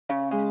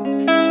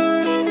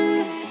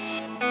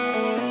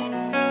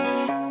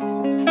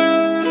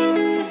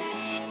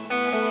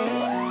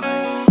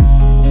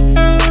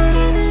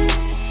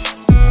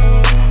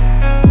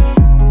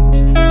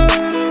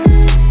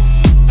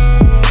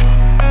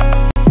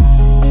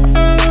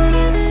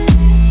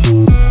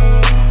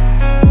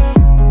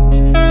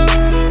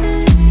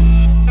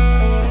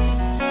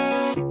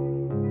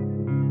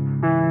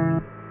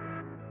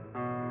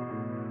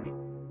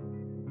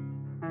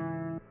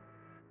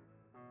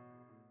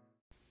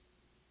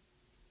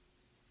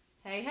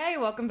Hey,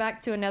 welcome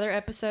back to another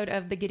episode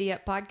of the Giddy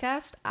Up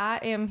Podcast. I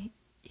am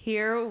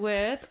here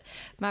with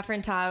my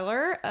friend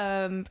Tyler.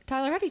 Tyler,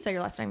 how do you say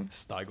your last name?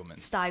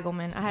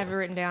 Steigelman. I have it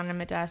written down. I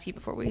meant to ask you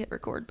before we hit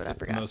record, but I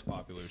forgot. The most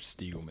popular is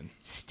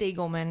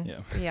Steigelman.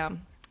 Yeah.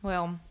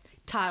 Well,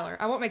 Tyler,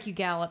 I won't make you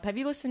gallop. Have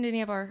you listened to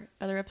any of our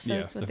other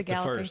episodes with the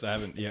galloping? The first, I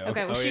haven't. Yeah.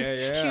 Okay. Well,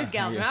 she was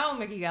galloping. Yeah. I won't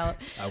make you gallop.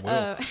 I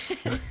will.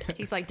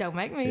 He's like, don't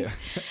make me.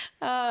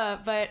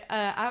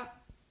 Yeah.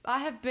 I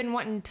have been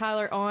wanting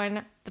Tyler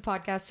on the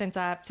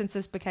podcast since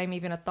this became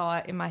even a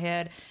thought in my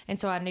head, and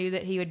so I knew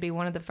that he would be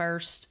one of the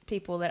first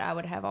people that I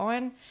would have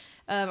on.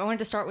 I wanted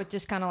to start with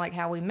just kind of like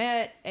how we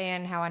met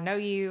and how I know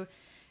you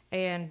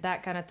and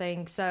that kind of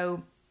thing.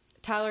 So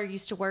Tyler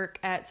used to work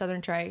at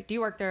Southern Trade. Do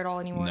you work there at all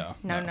anymore? No,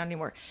 not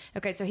anymore.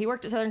 Okay, so he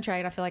worked at Southern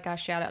Trade. I feel like I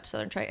shout out to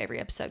Southern Trade every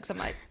episode because I'm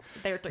like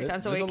there 3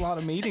 times a week. There's a lot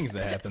of meetings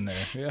that happen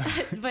there. Yeah.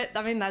 But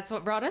I mean, that's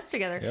what brought us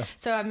together. Yeah.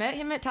 So I met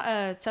him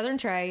at Southern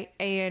Trade,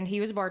 and he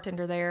was a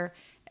bartender there.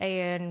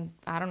 And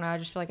I don't know, I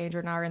just feel like Andrew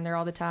and I are in there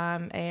all the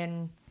time.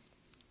 And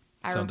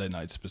Sunday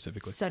nights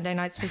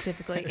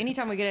specifically.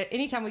 Anytime we get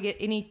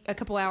a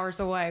couple hours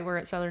away, we're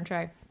at Southern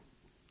Trade.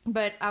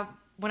 But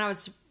when I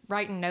was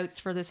writing notes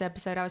for this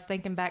episode, I was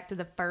thinking back to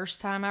the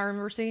first time I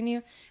remember seeing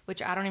you,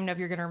 which I don't even know if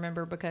you're going to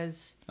remember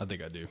because... I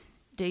think I do.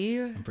 Do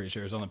you? I'm pretty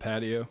sure it's on the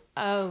patio.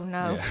 Oh,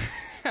 no.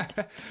 Yeah.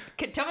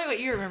 Tell me what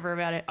you remember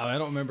about it. I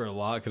don't remember a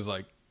lot because,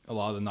 like, a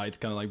lot of the nights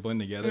kind of, like, blend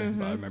together. Mm-hmm.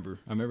 But I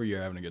remember you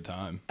were having a good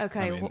time.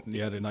 Okay. I mean,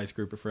 you had a nice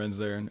group of friends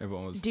there, and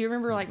everyone was... Do you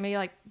remember, like, me,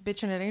 like,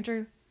 bitching at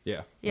Andrew?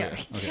 Yeah. Yeah.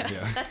 Okay,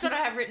 yeah. That's what I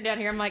have written down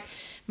here. I'm like,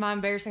 my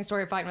embarrassing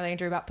story of fighting with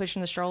Andrew about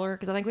pushing the stroller,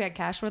 because I think we had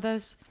Cash with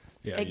us.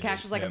 Yeah, and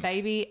Cash was like a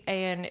baby,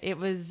 and it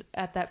was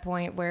at that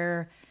point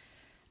where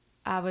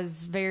I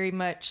was very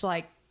much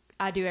like,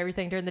 I do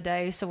everything during the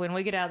day, so when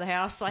we get out of the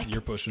house, like, you're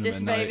pushing this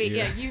him at baby,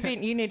 night, yeah,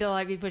 you need to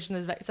like be pushing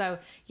this baby. So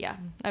yeah,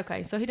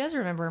 okay, so he does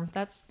remember him.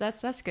 That's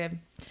good.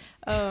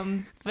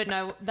 But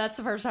no, that's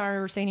the first time I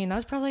remember seeing you, and that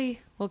was probably,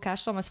 well,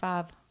 Cash is almost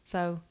 5.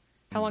 So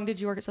how long did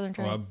you work at Southern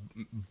Trade? Well,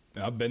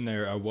 I've been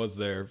there. I was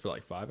there for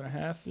like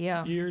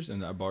 5.5 years,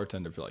 and I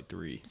bartended for like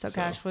 3. So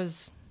Cash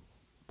was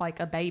like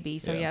a baby.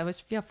 So yeah, it was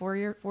 4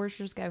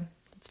 years ago.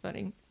 That's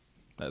funny.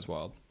 That's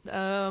wild.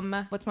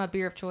 What's my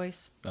beer of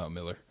choice? Oh,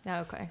 Miller. Oh,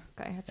 okay.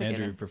 That's a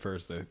Andrew good one.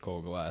 prefers the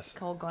cold glass.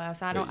 Cold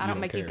glass. I don't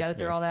make you go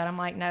through all that. I'm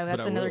like, no,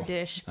 that's another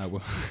dish. I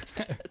will.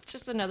 It's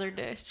just another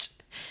dish.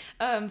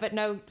 But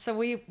no, so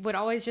we would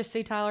always just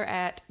see Tyler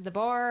at the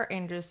bar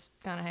and just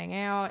kind of hang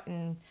out,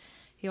 and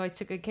he always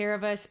took good care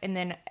of us. And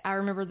then I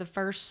remember the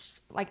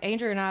first, like,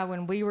 Andrew and I,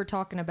 when we were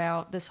talking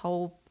about this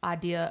whole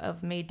idea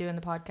of me doing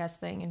the podcast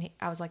thing, and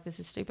I was like, this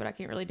is stupid. I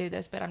can't really do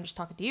this, but I'm just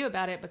talking to you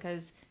about it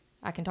because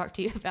I can talk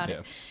to you about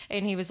it.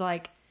 And he was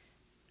like,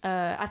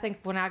 I think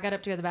when I got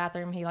up to go to the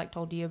bathroom, he like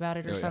told you about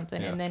it or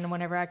something. Yeah. And then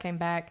whenever I came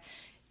back,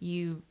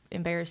 you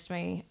embarrassed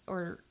me,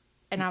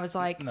 and I was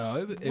like, no,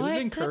 it was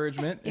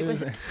encouragement.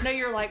 No,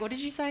 you're like, what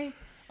did you say?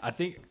 I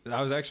think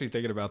I was actually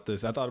thinking about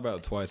this. I thought about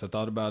it twice. I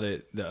thought about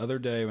it the other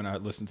day when I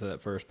listened to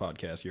that first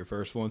podcast, your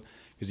first one,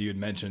 because you had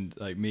mentioned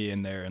like me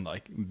in there and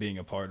like being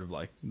a part of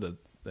like the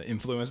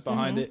influence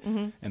behind it.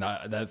 Mm-hmm. And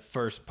that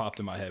first popped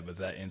in my head was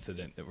that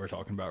incident that we're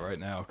talking about right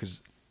now,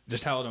 because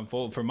just how it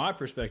unfolded. From my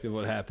perspective,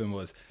 what happened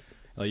was,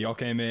 like, y'all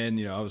came in,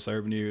 you know, I was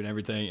serving you and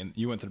everything, and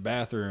you went to the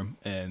bathroom,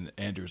 and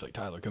Andrew was like,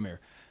 Tyler, come here.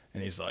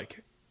 And he's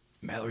like,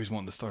 Mallory's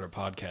wanting to start a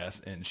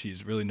podcast, and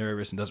she's really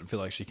nervous and doesn't feel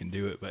like she can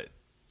do it, but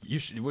you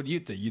should. What do you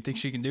think? You think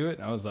she can do it?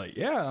 And I was like,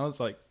 yeah. And I was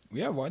like,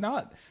 yeah, why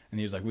not? And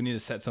he was like, we need to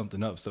set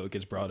something up so it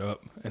gets brought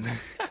up. And then,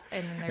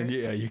 and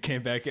yeah, you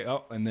came back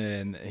up, and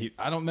then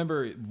I don't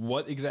remember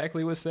what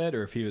exactly was said,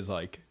 or if he was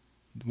like,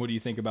 what do you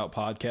think about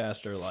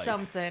podcast or like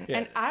something?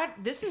 Yeah. And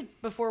this is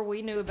before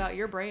we knew about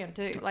your brand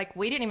too. Like,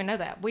 we didn't even know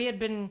that. We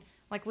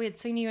had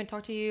seen you and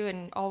talked to you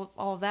and all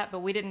of that,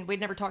 but we'd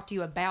never talked to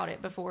you about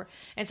it before.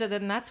 And so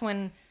then that's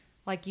when,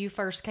 like, you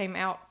first came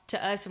out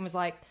to us and was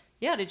like,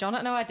 yeah, did y'all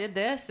not know I did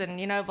this? And,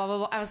 you know, blah, blah,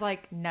 blah. I was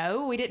like,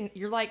 no, we didn't.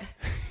 You're like,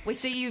 we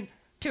see you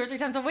 2 or 3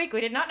 times a week.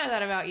 We did not know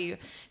that about you.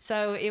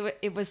 So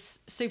it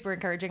was super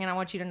encouraging. And I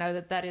want you to know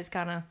that is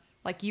kind of,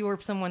 like, you were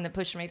someone that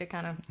pushed me to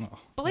kind of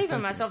believe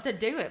in myself to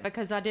do it,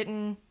 because I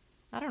don't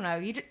know.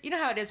 You know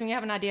how it is when you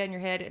have an idea in your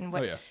head and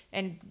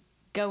and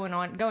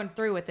going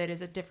through with it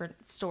is a different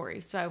story.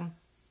 So,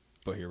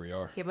 but here we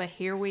are. Yeah, but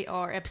here we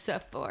are,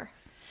 episode 4.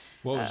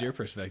 What was your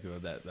perspective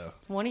of that, though?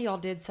 One of y'all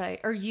did say,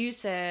 or you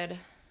said,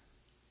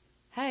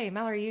 hey,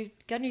 Mallory, you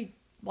got any,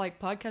 like,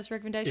 podcast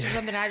recommendations or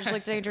something? And I just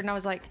looked at Andrew and I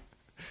was like,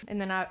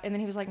 and then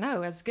he was like, no,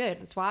 that's good.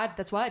 That's why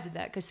I did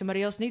that, because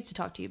somebody else needs to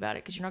talk to you about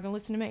it, because you're not going to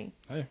listen to me.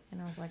 Hey. And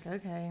I was like,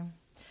 okay.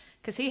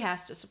 Because he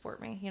has to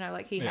support me, you know,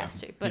 like, he has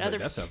to. But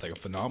that sounds like a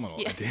phenomenal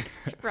idea.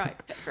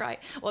 Right.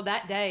 Well,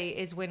 that day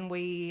is when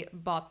we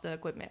bought the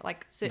equipment,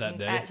 like,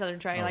 sitting at Southern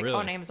Trade, like, really?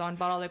 On Amazon,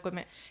 bought all the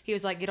equipment. He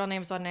was like, get on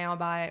Amazon now,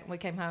 buy it. And we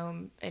came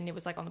home, and it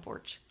was, like, on the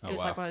porch. It was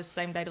like one of those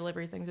same-day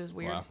delivery things. It was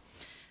weird. Wow.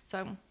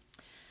 So...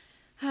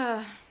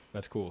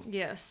 That's cool.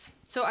 Yes.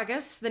 So I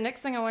guess the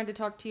next thing I wanted to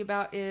talk to you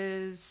about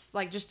is,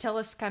 like, just tell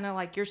us kind of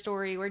like your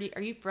story.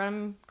 Are you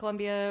from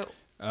Columbia?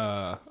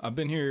 I've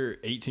been here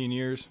 18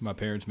 years. My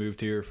parents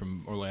moved here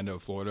from Orlando,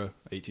 Florida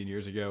 18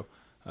 years ago.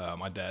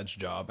 My dad's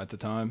job at the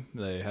time,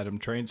 they had him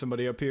train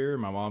somebody up here.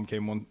 My mom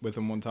came with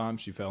him one time.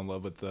 She fell in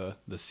love with the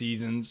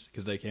seasons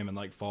because they came in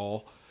like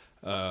fall.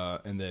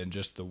 And then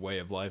just the way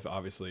of life,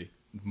 obviously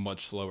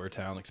much slower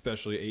town,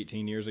 especially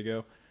 18 years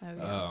ago. Oh,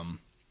 yeah.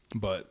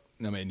 But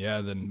I mean,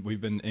 yeah, then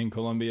we've been in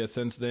Columbia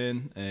since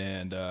then.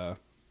 And,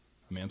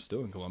 I'm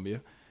still in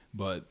Columbia,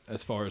 but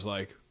as far as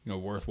like,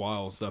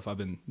 worthwhile stuff, I've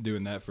been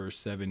doing that for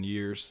 7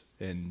 years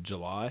in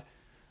July.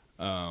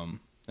 And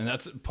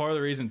that's part of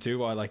the reason too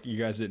why like you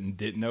guys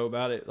didn't know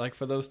about it like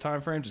for those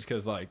time frames, is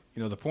because like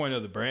the point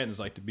of the brand is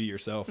like to be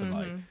yourself, and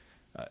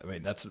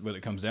like that's what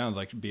it comes down, is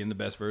like being the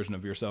best version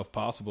of yourself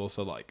possible.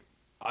 So like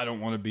I don't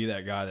want to be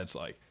that guy that's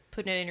like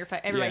putting it in your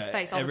face, everybody's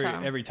face all the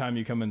time. Every time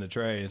you come in the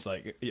tray, it's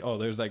like, oh,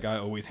 there's that guy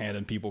always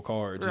handing people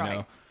cards,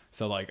 right.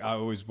 So like I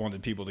always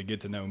wanted people to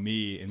get to know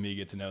me and me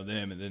get to know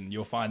them, and then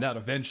you'll find out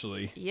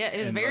eventually. Yeah, it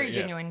was very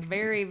genuine,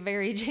 very,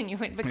 very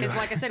genuine, because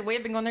like I said, we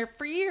have been going there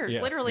for years,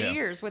 literally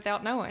years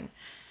without knowing.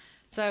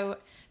 So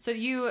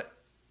you,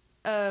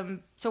 so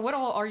what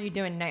all are you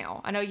doing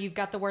now? I know you've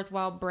got the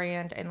Worthwhile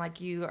brand, and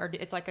like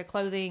it's like a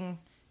clothing.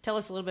 Tell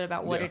us a little bit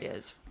about what it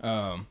is.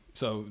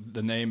 So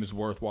the name is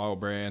Worthwhile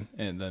Brand,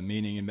 and the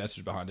meaning and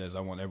message behind it is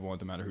I want everyone,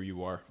 no matter who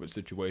you are, what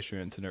situation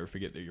you're in, to never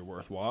forget that you're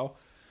worthwhile.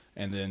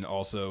 And then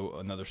also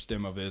another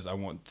stem of it is I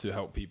want to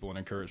help people and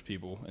encourage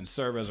people and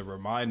serve as a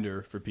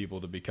reminder for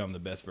people to become the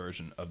best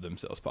version of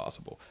themselves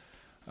possible.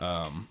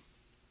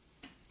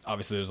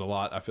 Obviously, there's a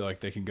lot I feel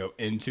like they can go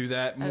into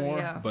that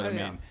more, but I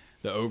mean,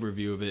 the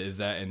overview of it is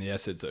that, and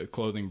yes, it's a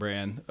clothing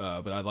brand,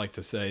 but I'd like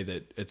to say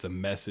that it's a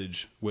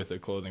message with a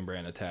clothing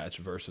brand attached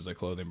versus a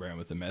clothing brand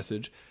with a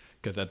message.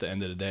 Because at the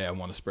end of the day, I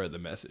want to spread the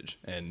message.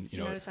 And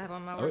you notice I have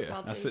on my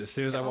Worthwhile tee? As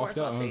soon as I walked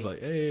up, I was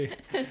like, hey.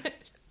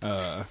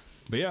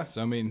 But yeah,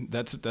 so I mean,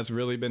 that's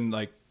really been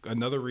like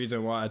another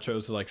reason why I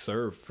chose to like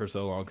serve for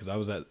so long, because I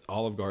was at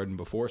Olive Garden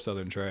before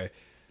Southern Tray,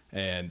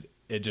 and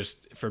it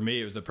just, for me,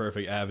 it was the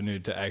perfect avenue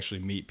to actually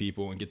meet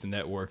people and get to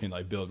network and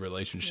like build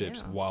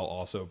relationships while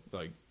also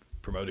like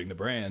promoting the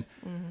brand.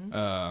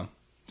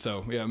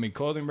 So yeah, I mean,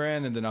 clothing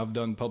brand, and then I've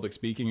done public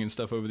speaking and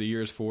stuff over the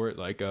years for it,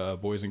 like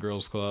Boys and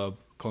Girls Club,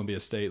 Columbia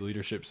State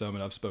Leadership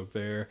Summit. I've spoke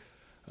there,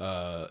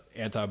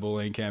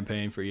 anti-bullying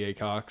campaign for EA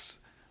Cox,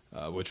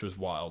 which was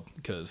wild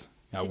because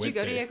Did you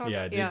go to EA Cox?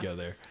 Yeah, I did go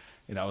there.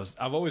 And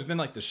I've always been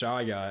like the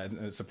shy guy,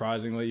 and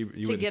surprisingly, you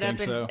wouldn't get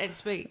think up so. and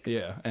speak.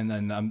 Yeah, and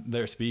then I'm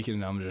there speaking,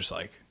 and I'm just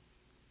like,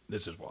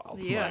 this is wild.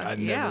 Yeah, like,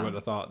 I never would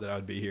have thought that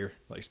I'd be here,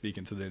 like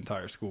speaking to the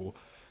entire school.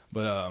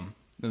 But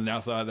and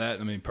outside of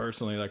that, I mean,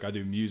 personally, like I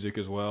do music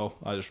as well.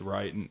 I just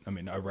write, and I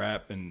mean, I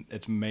rap, and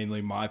it's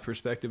mainly my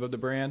perspective of the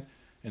brand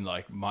and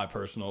like my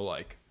personal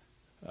like,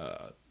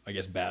 I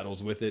guess,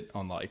 battles with it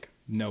on like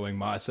knowing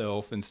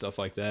myself and stuff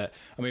like that.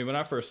 I mean, when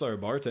I first started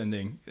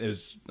bartending, it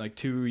was like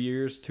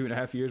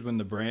 2.5 years when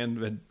the brand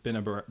had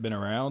been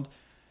around,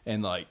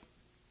 and like,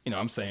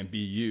 I'm saying be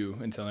you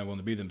and telling everyone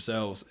to be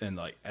themselves. And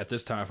like at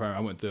this time frame,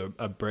 I went through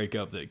a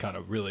breakup that kind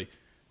of really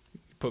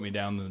put me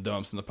down in the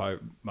dumps, and probably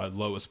my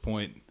lowest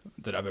point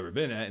that I've ever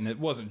been at. And it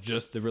wasn't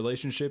just the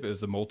relationship; it was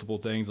the multiple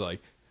things,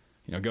 like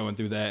going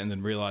through that, and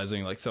then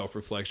realizing like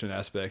self-reflection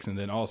aspects, and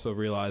then also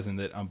realizing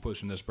that I'm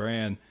pushing this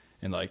brand.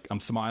 And like I'm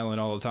smiling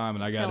all the time,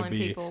 and I got to be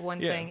telling people one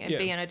thing and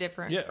being a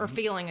different or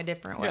feeling a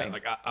different way. Yeah,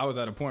 like I was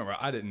at a point where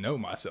I didn't know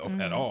myself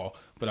at all,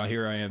 but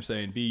here I am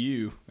saying be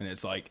you, and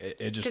it's like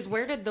it just. Because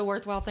where did the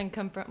Worthwhile thing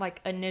come from?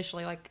 Like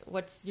initially, like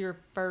what's your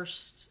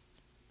first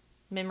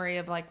memory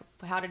of like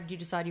how did you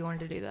decide you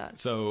wanted to do that?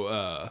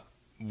 So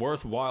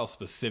Worthwhile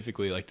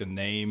specifically, like the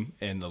name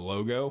and the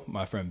logo,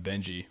 my friend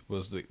Benji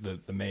was the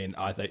main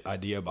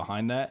idea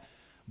behind that.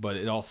 But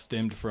it all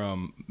stemmed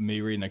from me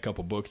reading a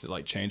couple books that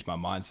like changed my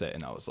mindset,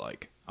 and I was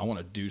like, I want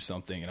to do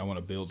something, and I want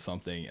to build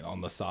something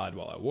on the side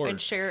while I work and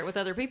share it with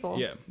other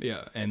people.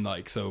 Yeah, and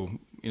like so,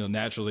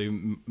 naturally,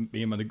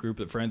 me and my group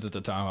of friends at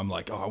the time, I'm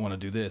like, oh, I want to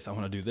do this, or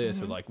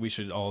like we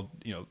should all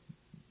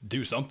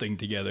do something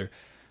together.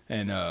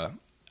 And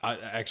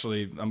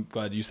I'm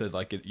glad you said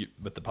like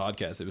with the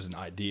podcast, it was an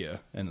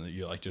idea, and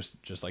you're like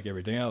just like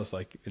everything else,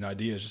 like an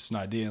idea is just an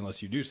idea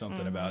unless you do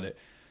something about it.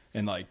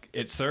 And like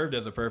it served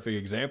as a perfect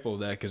example of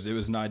that, because it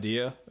was an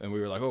idea, and we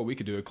were like, oh, we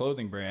could do a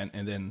clothing brand,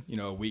 and then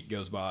a week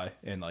goes by,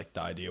 and like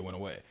the idea went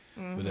away.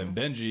 But then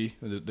Benji,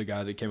 the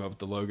guy that came up with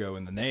the logo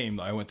and the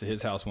name, I went to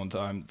his house one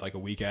time, like a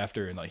week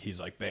after, and like he's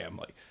like, bam,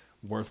 like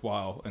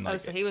Worthwhile, and like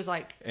so he was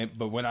like,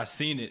 but when I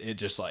seen it, it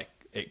just like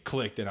it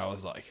clicked, and I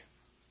was like,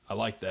 I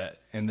like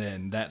that, and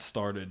then that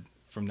started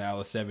from now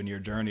a 7-year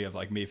journey of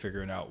like me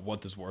figuring out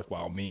what does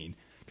Worthwhile mean.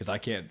 Because I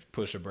can't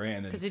push a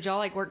brand. Because did y'all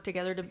like work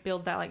together to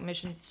build that like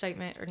mission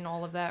statement and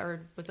all of that,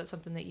 or was that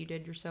something that you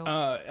did yourself?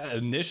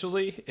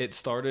 Initially, it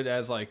started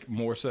as like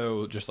more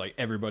so just like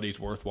everybody's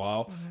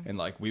worthwhile, and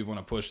like we want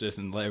to push this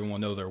and let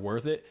everyone know they're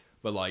worth it.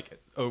 But like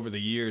over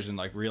the years and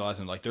like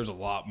realizing like there's a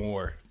lot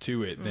more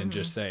to it than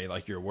just saying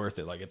like you're worth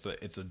it. Like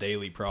it's a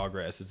daily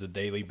progress. It's a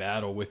daily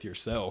battle with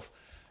yourself,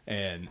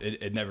 and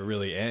it never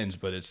really ends.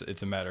 But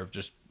it's a matter of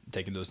just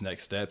taking those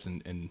next steps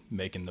and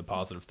making the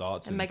positive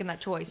thoughts and making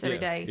that choice every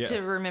day yeah. to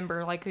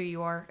remember like who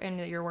you are and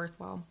that you're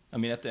worthwhile. I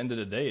mean, at the end of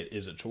the day, it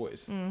is a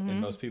choice, and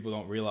most people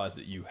don't realize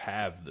that you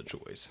have the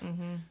choice.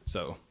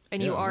 So,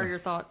 and you are your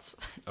thoughts.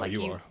 Like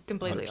you you are.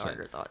 completely 100%. are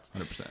your thoughts.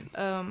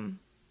 100%.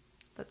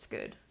 That's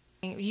good.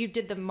 You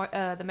did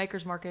the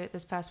Makers Market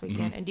this past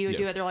weekend, and do you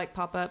do other like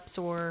pop-ups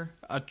or?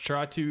 I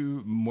try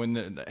to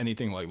when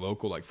anything like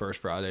local, like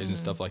First Fridays and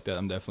stuff like that.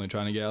 I'm definitely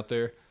trying to get out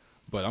there,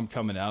 but I'm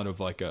coming out of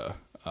like a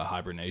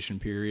hibernation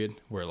period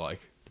where like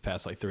the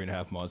past like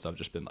 3.5 months I've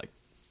just been like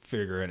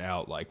figuring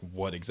out like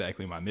what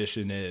exactly my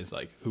mission is,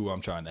 like who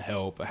I'm trying to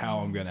help, how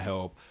I'm going to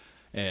help,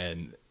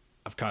 and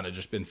I've kind of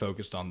just been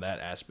focused on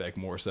that aspect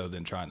more so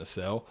than trying to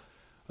sell.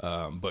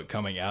 But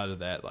coming out of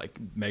that, like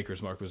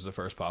Maker's Mark was the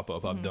first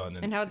pop-up I've done.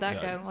 And how'd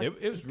that go? Like,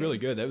 it was really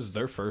good. That was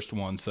their first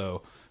one.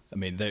 So, I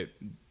mean, they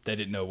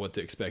didn't know what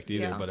to expect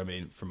either. Yeah. But I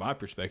mean, from my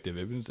perspective,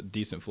 it was a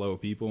decent flow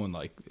of people, and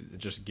like, it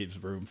just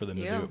gives room for them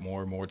to Yeah. do it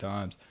more and more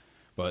times.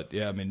 But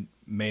yeah, I mean,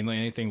 mainly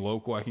anything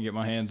local I can get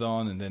my hands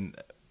on. And then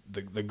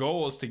the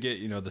goal is to get,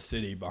 the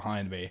city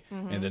behind me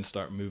and then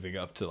start moving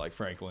up to like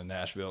Franklin,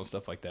 Nashville and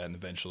stuff like that. And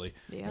eventually,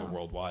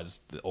 worldwide is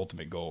the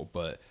ultimate goal.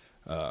 But,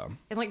 and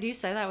like, do you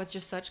say that with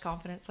just such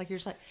confidence? Like, you're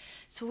just like,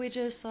 so we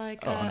just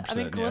like, I'm 100%,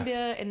 in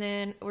Columbia, and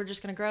then we're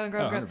just gonna grow and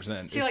grow and grow.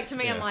 100%. See, like to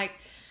me, I'm like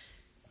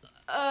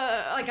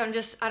I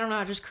don't know,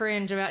 I just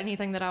cringe about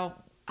anything that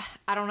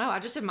I don't know. I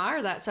just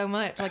admire that so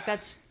much. Like,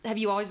 have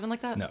you always been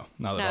like that? No,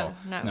 not at all.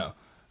 No.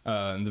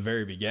 In the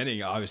very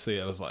beginning,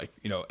 obviously, I was like,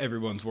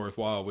 everyone's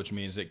worthwhile, which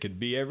means it could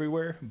be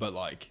everywhere. But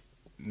like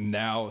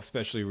now,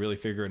 especially really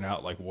figuring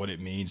out like what it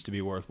means to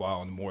be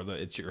worthwhile, and more that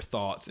it's your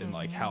thoughts and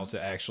like how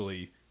to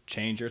actually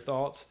change your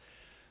thoughts.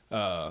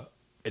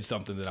 It's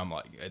something that I'm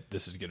like,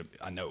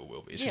 I know it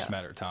will be. It's just a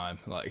matter of time.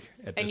 Like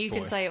at this and you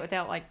point. can say it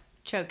without like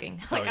choking.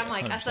 Like I'm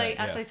like, I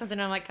say something,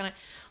 and I'm like kind of,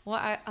 well,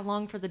 I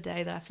long for the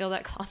day that I feel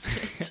that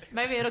confidence.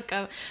 Maybe it'll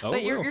come.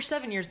 But you're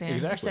 7 years in.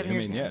 Exactly. You're 7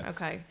 years in. Yeah.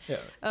 Okay.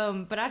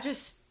 Yeah. But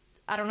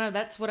I don't know.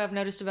 That's what I've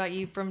noticed about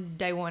you from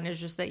day one, is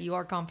just that you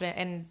are confident.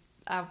 And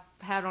I've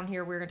had on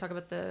here, we're going to talk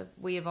about the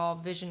We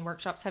Evolve Vision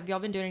workshops. Have y'all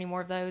been doing any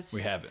more of those?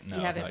 We haven't. No,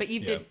 you haven't. But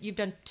you've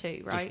done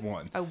 2, right? Just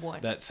one. Oh,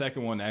 one. That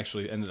second one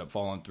actually ended up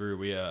falling through.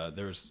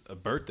 There was a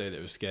birthday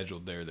that was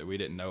scheduled there that we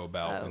didn't know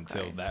about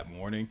until that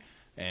morning.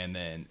 And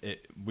then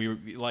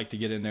we like to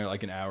get in there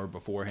like an hour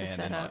beforehand.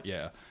 Set up.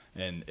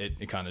 And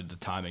it kind of, the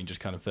timing just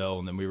kind of fell,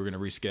 and then we were going to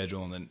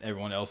reschedule, and then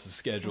everyone else's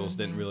schedules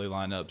didn't really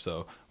line up.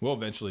 So we'll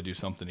eventually do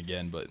something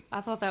again. But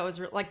I thought that was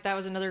that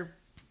was another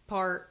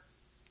part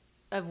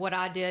of what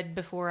I did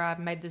before I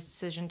made this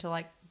decision to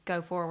like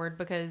go forward,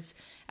 because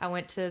I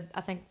went to,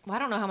 I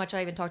don't know how much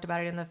I even talked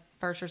about it in the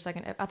first or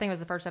second, I think it was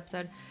the first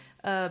episode,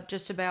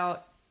 just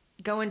about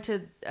going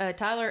to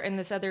Tyler and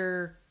this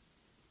other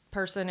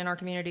person in our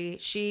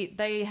community.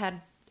 They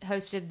had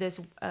hosted this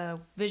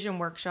vision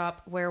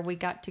workshop where we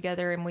got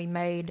together and we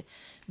made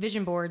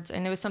vision boards,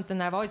 and it was something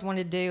that I've always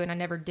wanted to do, and I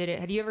never did it.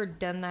 Had you ever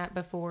done that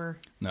before?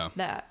 No.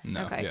 That?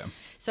 No. Okay. Yeah.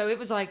 So it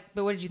was like,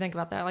 but what did you think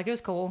about that? Like, it was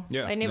cool.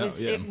 Yeah. And it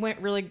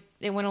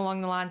went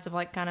along the lines of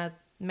like kind of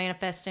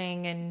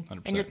manifesting and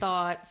your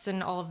thoughts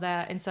and all of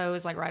that. And so it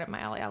was like right up my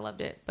alley. I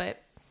loved it.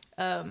 But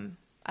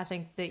I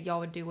think that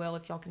y'all would do well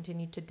if y'all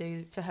continued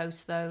to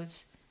host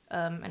those.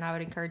 And I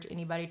would encourage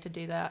anybody to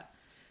do that,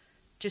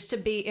 just to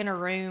be in a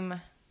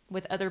room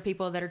with other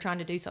people that are trying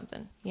to do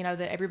something, that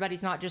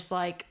everybody's not just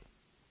like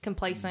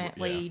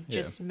complacently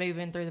just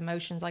moving through the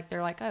motions. Like,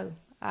 they're like, oh,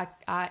 I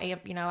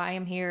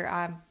am here.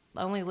 I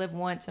only live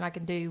once, and I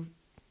can do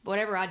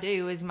whatever I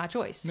do is my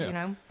choice,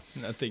 And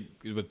I think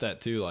with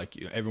that too, like,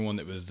 everyone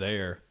that was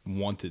there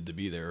wanted to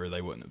be there, or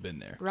they wouldn't have been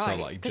there. Right.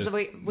 So like, because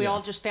we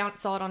all just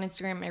saw it on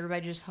Instagram.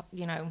 Everybody just,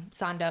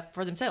 signed up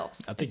for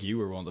themselves. I think you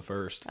were one of the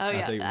first. Oh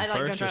yeah.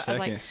 I was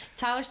like,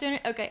 Tyler's doing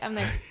it. Okay, I'm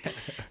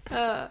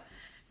there.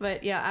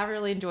 But yeah, I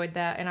really enjoyed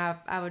that. And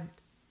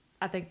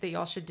I think that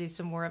y'all should do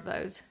some more of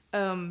those.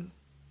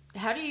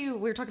 We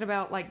were talking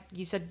about, like,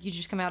 you said you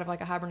just come out of like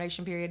a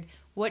hibernation period.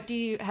 How do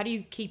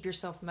you keep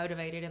yourself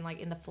motivated and like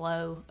in the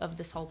flow of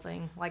this whole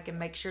thing, like, and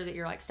make sure that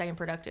you're like staying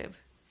productive?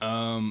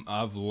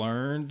 I've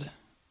learned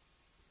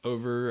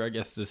over, I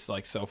guess, this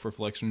like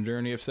self-reflection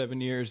journey of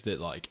 7 years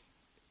that like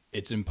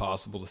it's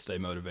impossible to stay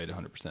motivated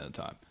 100% of the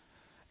time.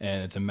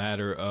 And it's a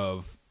matter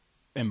of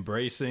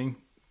embracing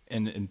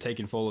and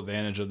taking full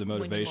advantage of the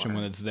motivation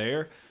when it's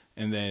there,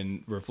 and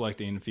then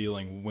reflecting and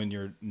feeling when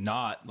you're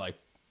not, like,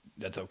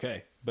 that's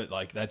okay. But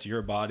like, that's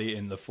your body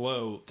and the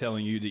flow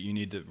telling you that you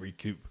need to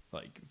recoup,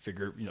 like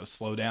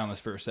slow down this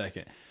for a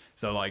second.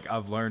 So like,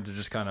 I've learned to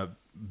just kind of,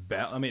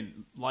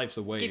 life's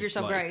a wave. Give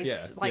yourself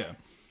grace.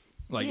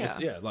 Like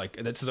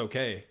this is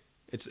okay.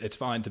 It's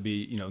fine to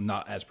be,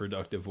 not as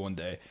productive one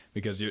day,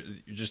 because you're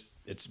just,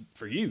 it's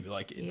for you.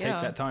 Like, take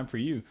that time for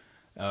you.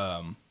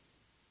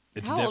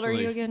 It's How old are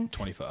you again?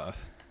 25.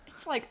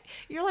 It's like,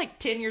 you're like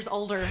 10 years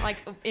older, like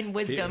in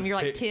wisdom. You're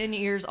like 10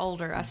 years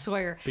older, I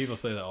swear. People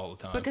say that all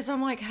the time. Because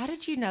I'm like, how do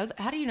you know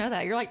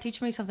that? You're like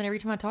teaching me something every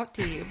time I talk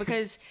to you.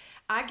 Because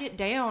I get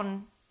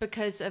down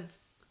because of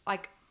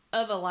like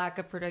of a lack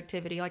of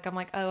productivity. Like I'm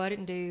like, oh, I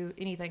didn't do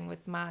anything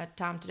with my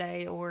time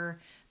today, or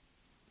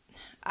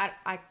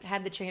I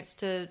had the chance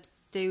to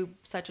do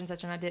such and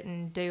such and I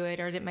didn't do it,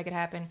 or I didn't make it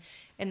happen,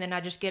 and then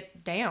I just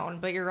get down.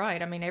 But you're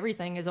right. I mean,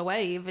 everything is a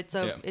wave. It's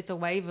a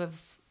wave of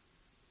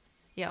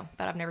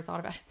but I've never thought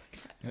about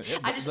it.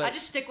 I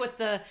just stick with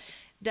the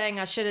dang,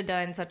 I should have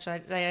done such a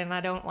day, and I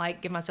don't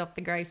like give myself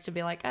the grace to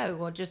be like, oh,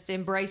 well, just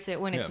embrace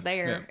it when it's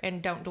there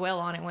and don't dwell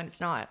on it when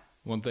it's not.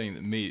 One thing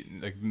that me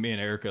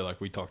and Erica,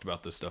 like we talked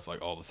about this stuff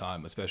like all the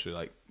time, especially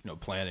like, you know,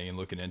 planning and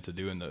looking into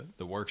doing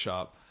the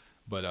workshop.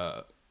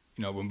 But,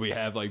 you know, when we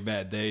have like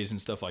bad days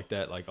and stuff like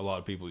that, like a lot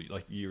of people,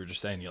 like you were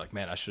just saying, you're like,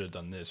 man, I should have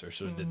done this or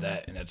should have did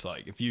that. And it's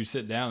like, if you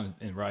sit down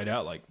and write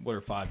out, like, what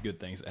are 5 good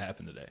things that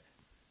happened today?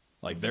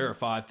 Like, there are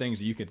 5 things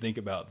that you can think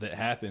about that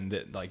happened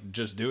that, like,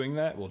 just doing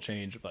that will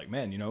change. Like,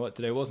 man, you know what?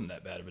 Today wasn't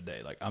that bad of a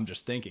day. Like, I'm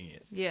just thinking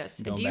it. Yes.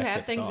 Do you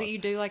have things that you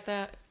do like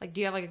that? Like,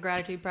 do you have, like, a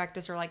gratitude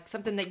practice or, like,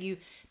 something that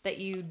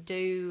you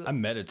do? I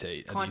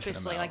meditate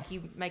consciously, like,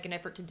 you make an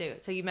effort to do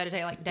it. So you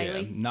meditate, like,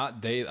 daily? Yeah, not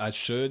daily. I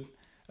should.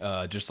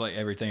 Just like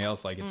everything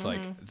else. Like, it's like,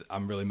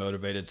 I'm really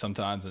motivated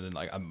sometimes. And then,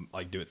 like, I'm,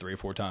 like, do it 3 or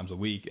 4 times a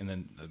week. And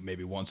then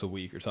maybe once a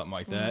week or something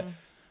like that.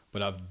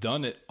 But I've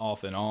done it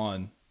off and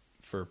on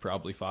for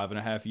probably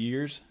 5.5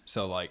 years.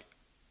 So like,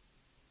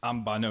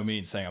 I'm by no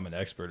means saying I'm an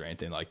expert or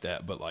anything like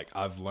that, but like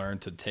I've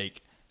learned to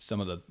take some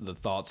of the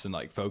thoughts and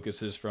like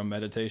focuses from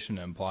meditation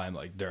and apply them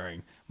like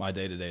during my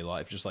day-to-day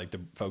life, just like the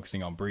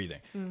focusing on breathing,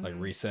 like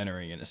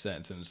recentering in a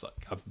sense. And it's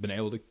like, I've been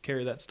able to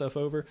carry that stuff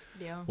over.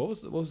 Yeah. What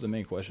was the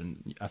main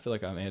question? I feel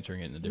like I'm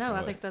answering it in a different way.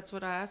 No, I think that's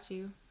what I asked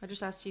you. I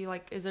just asked you,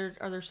 like,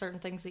 are there certain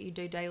things that you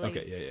do daily?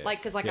 Okay, yeah.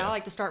 Like, cause like I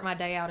like to start my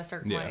day out a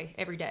certain way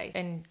every day,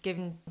 and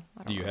given.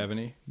 Do you have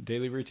any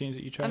daily routines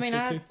that you try to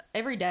stick to?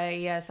 Every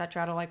day, yes, I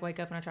try to like wake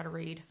up and I try to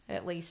read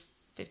at least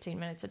 15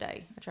 minutes a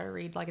day. I try to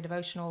read like a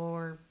devotional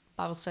or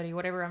Bible study,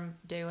 whatever I'm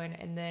doing,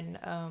 and then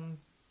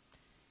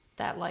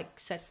that like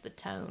sets the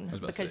tone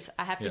because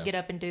I have to get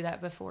up and do that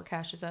before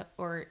Cash is up,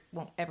 or it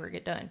won't ever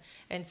get done.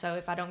 And so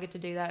if I don't get to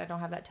do that, I don't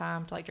have that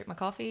time to like drink my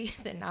coffee,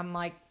 then I'm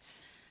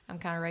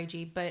kind of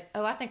ragey. But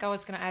I think I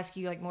was going to ask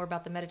you like more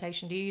about the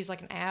meditation. Do you use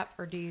like an app,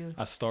 or do you?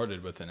 I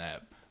started with an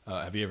app.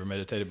 Have you ever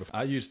meditated before?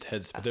 I used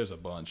Headspace. There's a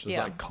bunch. There's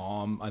like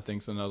Calm, I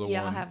think, is another one.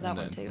 Yeah, I have that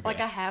one too. Okay. Like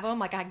I have them.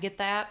 Like I get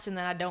the apps and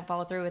then I don't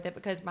follow through with it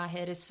because my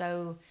head is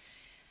so.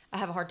 I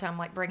have a hard time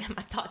like bringing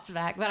my thoughts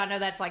back, but I know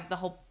that's like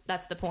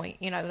that's the point,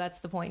 you know, that's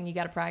the point, and you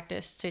got to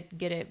practice to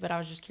get it. But I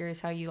was just curious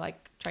how you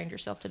like trained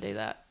yourself to do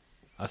that.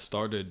 I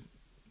started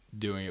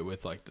doing it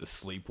with like the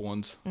sleep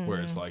ones where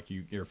it's like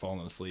you're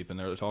falling asleep and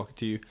they're talking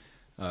to you.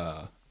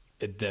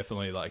 It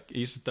definitely like it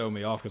used to throw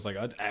me off because like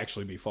I'd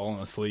actually be falling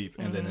asleep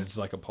and then it's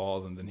like a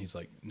pause and then he's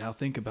like, now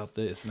think about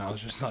this, and I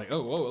was just like,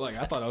 oh whoa, like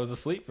I thought I was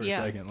asleep for a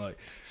second. Like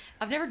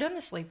I've never done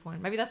the sleep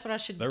one. Maybe that's what I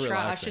should try.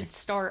 Relaxing. I should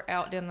start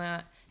out doing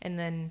that, and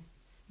then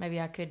maybe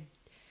I could.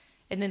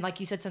 And then like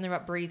you said something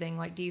about breathing.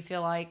 Like, do you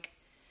feel like,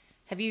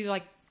 have you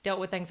like dealt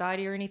with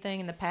anxiety or anything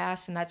in the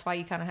past, and that's why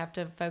you kind of have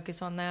to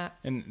focus on that?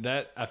 And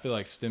that I feel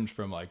like stems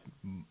from like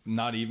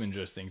not even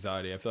just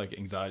anxiety. I feel like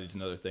anxiety is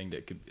another thing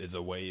that is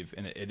a wave,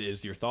 and it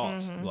is your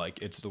thoughts. Like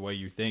it's the way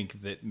you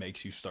think that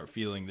makes you start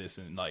feeling this,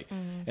 and like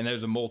and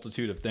there's a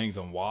multitude of things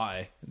on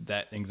why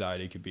that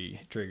anxiety could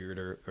be triggered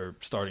or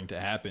starting to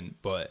happen.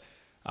 But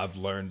I've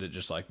learned that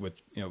just like with,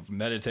 you know,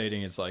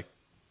 meditating, it's like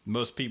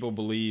most people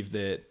believe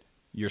that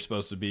you're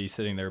supposed to be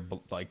sitting there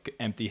like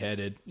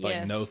empty-headed,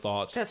 like no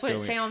thoughts. That's what it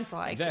sounds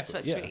like. Exactly.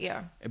 It's supposed to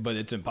be, But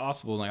it's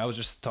impossible. Like I was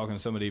just talking to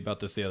somebody about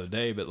this the other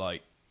day, but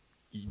like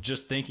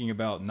just thinking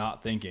about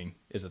not thinking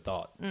is a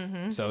thought.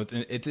 So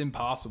it's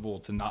impossible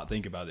to not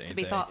think about anything. To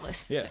be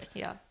thoughtless.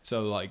 Yeah.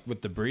 So like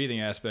with the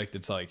breathing aspect,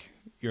 it's like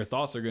your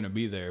thoughts are going to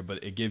be there,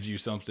 but it gives you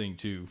something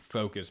to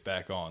focus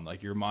back on.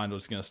 Like your mind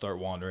was going to start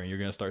wandering. You're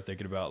going to start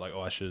thinking about like,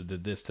 oh, I should have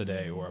did this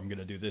today, or I'm going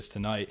to do this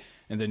tonight.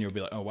 And then you'll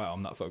be like, oh, wow,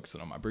 I'm not focusing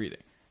on my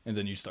breathing. And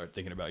then you start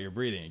thinking about your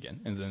breathing again,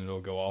 and then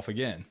it'll go off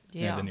again.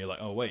 And then you're like,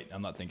 oh, wait,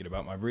 I'm not thinking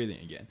about my breathing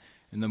again.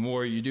 And the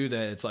more you do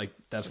that, it's like,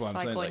 that's why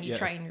I'm saying. Like, you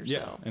train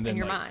yourself and then, in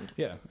your mind.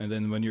 Yeah. And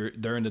then when you're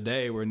during the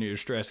day when you're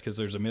stressed because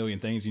there's a million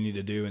things you need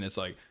to do, and it's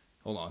like,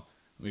 hold on,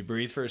 let me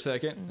breathe for a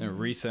second and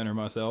recenter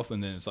myself.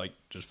 And then it's like,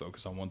 just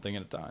focus on one thing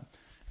at a time.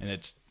 And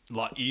it's a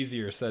lot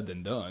easier said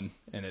than done.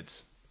 And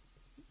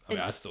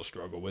I still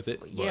struggle with it.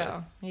 But.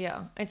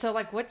 Yeah. And so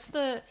like,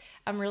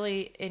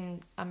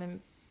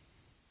 I'm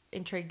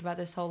intrigued by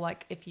this whole,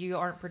 like, if you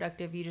aren't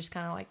productive, you just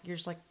kind of like,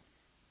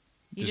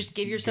 you just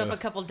give yourself a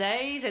couple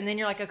days, and then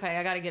you're like, okay,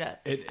 I got to get up.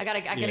 I got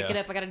to get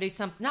up. I got to do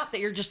something. Not that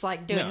you're just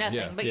like doing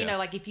nothing, but you know,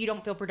 like if you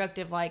don't feel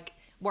productive, like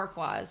work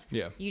wise,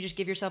 you just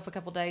give yourself a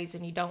couple days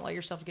and you don't let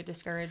yourself get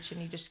discouraged,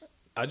 and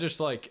I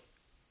just like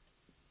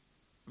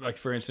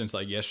for instance,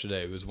 like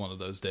yesterday was one of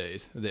those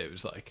days that it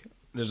was like,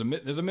 there's a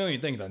million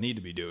things I need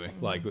to be doing.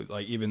 Like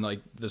even like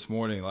this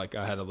morning, like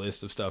I had a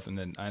list of stuff, and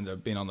then I ended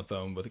up being on the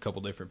phone with a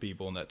couple different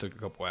people, and that took a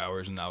couple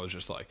hours, and I was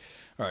just like,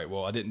 all right,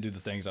 well, I didn't do the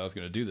things I was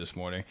going to do this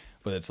morning,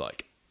 but it's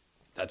like,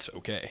 that's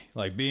okay.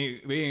 Like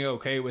being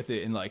okay with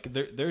it. And like,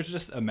 there's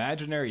just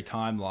imaginary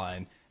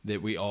timeline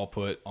that we all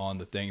put on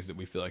the things that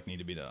we feel like need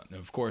to be done. And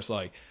of course,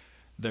 like,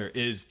 there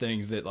is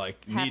things that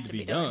like need to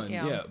be done.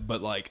 Yeah.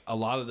 But like a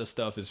lot of the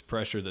stuff is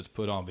pressure that's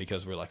put on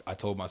because we're like, I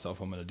told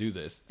myself I'm going to do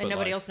this. And but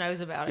nobody like, else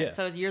knows about it.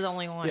 So you're the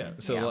only one. Yeah.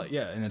 So like,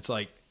 and it's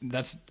like,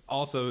 that's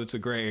also, it's a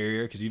gray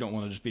area because you don't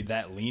want to just be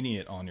that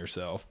lenient on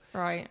yourself.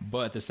 Right.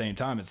 But at the same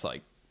time, it's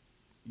like,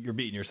 you're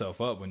beating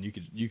yourself up when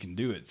you can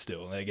do it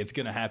still. Like, it's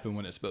going to happen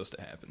when it's supposed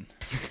to happen.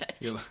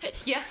 Yeah.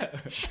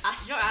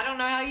 I don't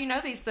know how you know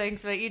these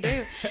things, but you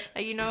do.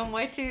 You know, I'm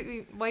way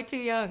too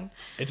young.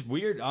 It's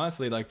weird,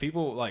 honestly. Like,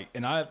 people like,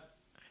 and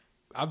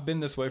I've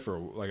been this way for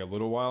like a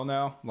little while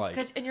now. Like,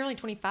 and you're only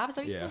 25, is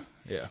that what you said?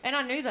 Yeah. And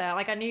I knew that.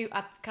 Like, I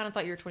kind of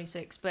thought you were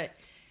 26, but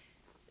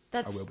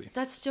I will be.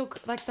 That's still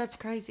like, that's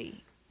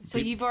crazy. So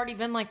you've already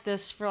been like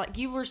this for like,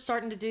 you were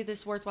starting to do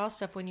this worthwhile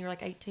stuff when you were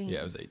like 18.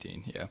 Yeah, I was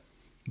 18. Yeah.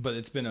 But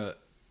it's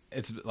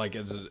like,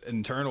 it's an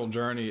internal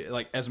journey.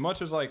 Like, as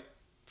much as like,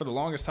 for the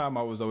longest time,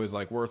 I was always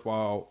like,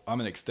 worthwhile,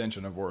 I'm an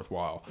extension of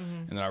worthwhile.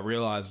 And then I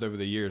realized over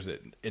the years that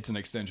it's an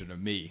extension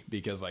of me,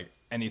 because like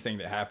anything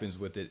that happens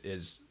with it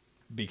is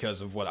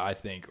because of what I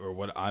think or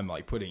what I'm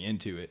like putting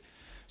into it.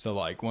 So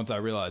like, once I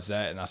realized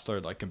that, and I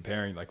started like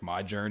comparing like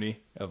my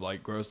journey of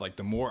like growth, like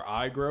the more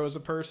I grow as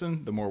a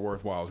person, the more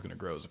worthwhile is going to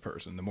grow as a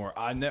person. The more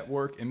I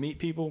network and meet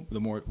people,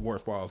 the more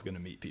worthwhile is going to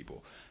meet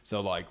people.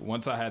 So like,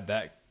 once I had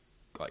that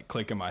like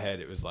click in my head,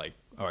 it was like,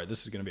 all right,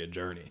 this is going to be a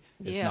journey.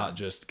 It's not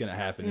just going to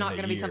happen. Not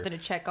going to be something to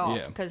check off,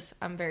 Yeah. because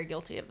I'm very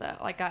guilty of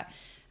that. Like I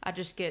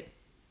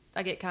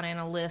get kind of in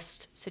a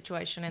list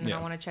situation, and then I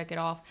want to check it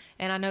off.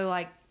 And I know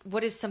like,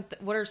 what are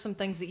some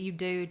things that you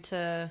do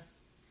to,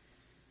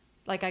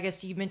 like, I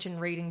guess you mentioned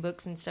reading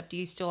books and stuff. Do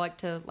you still like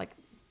to like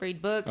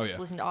read books,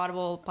 listen to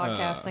Audible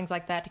podcasts, things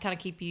like that to kind of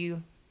keep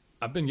you?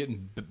 I've been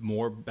getting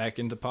more back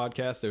into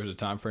podcasts. There was a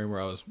time frame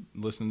where I was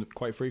listening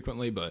quite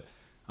frequently, but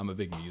I'm a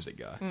big music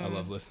guy. I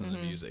love listening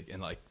to music,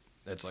 and like,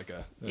 that's like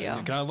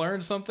can I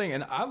learn something?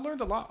 And I learned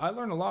a lot. I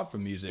learned a lot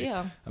from music.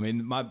 Yeah. I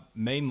mean, my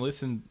main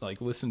listen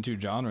to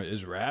genre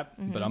is rap,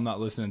 but I'm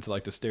not listening to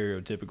like the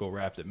stereotypical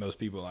rap that most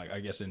people like, I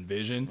guess,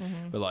 envision.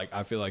 But like,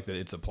 I feel like that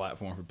it's a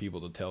platform for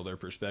people to tell their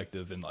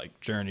perspective and like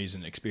journeys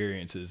and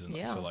experiences. And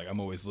like, so like, I'm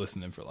always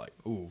listening for like,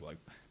 ooh, like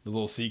the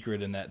little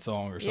secret in that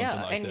song or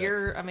something like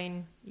that.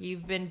 And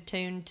you've been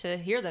tuned to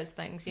hear those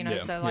things, you know,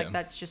 so like,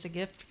 that's just a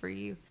gift for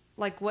you.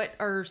 Like, what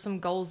are some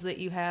goals that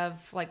you have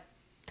like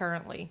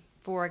currently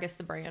for, I guess,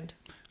 the brand?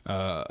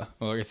 Well,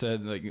 like I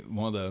said, like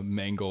one of the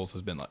main goals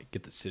has been like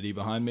get the city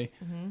behind me.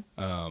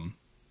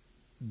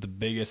 The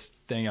biggest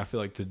thing I feel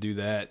like to do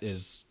that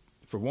is,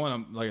 for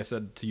one, like I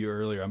said to you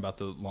earlier, I'm about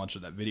to launch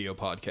that video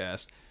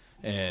podcast,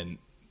 and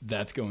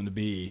that's going to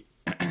be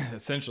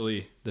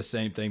essentially the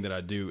same thing that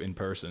I do in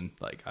person.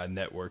 Like, I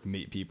network,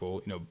 meet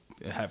people, you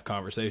know, have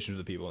conversations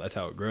with people. That's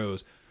how it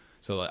grows.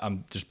 So like,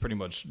 I'm just pretty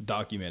much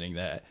documenting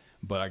that.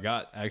 But I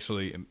got,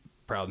 actually, I'm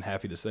proud and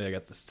happy to say, I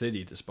got the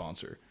city to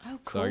sponsor. Oh,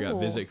 cool. So I got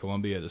Visit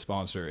Columbia to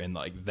sponsor, and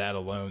like that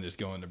alone is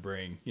going to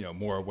bring, you know,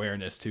 more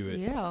awareness to it.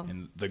 Yeah.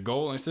 And the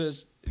goal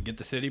is get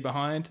the city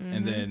behind,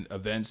 and then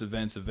events,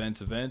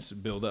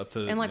 build up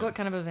to. And like, what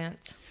kind of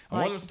events?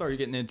 I want to start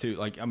getting into,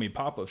 like, I mean,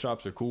 pop-up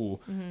shops are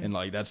cool, and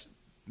like that's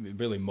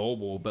really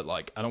mobile, but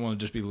like, I don't want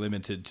to just be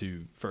limited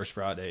to First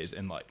Fridays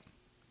and like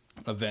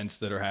events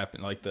that are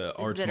happening, like the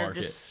arts that market.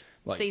 Are just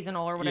like,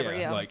 seasonal or whatever.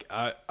 Yeah. Like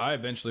I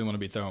eventually want to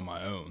be throwing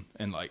my own,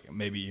 and like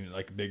maybe even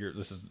like bigger,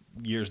 this is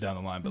years down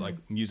the line, but like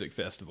music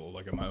festival,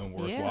 like my own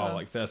worthwhile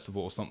like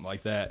festival, something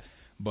like that.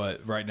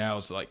 But right now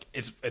it's like,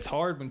 it's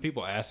hard when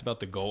people ask about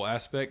the goal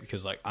aspect,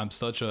 because like I'm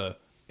such a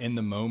in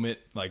the moment,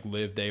 like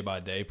live day by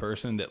day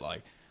person that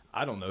like,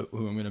 I don't know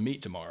who I'm going to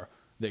meet tomorrow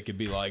that could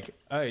be like,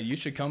 hey, you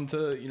should come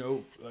to, you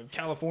know,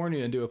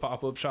 California and do a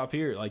pop-up shop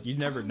here. Like, you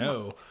never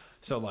know.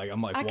 So like,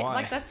 I'm like, why?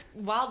 Like, that's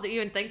wild that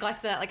you even think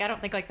like that. Like, I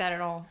don't think like that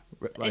at all.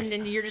 Like, and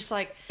then you're just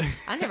like,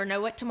 I never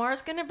know what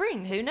tomorrow's going to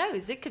bring. Who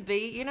knows? It could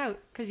be, you know,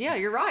 because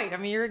you're right. I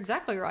mean, you're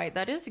exactly right.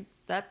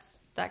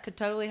 That could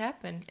totally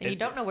happen, and you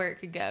don't know where it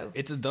could go.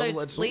 It's a double-edged sword.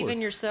 So it's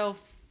leaving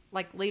yourself,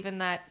 like leaving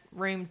that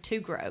room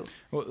to grow.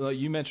 Well, like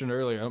you mentioned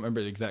earlier, I don't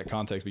remember the exact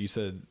context, but you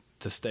said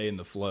to stay in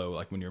the flow,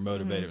 like when you're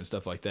motivated and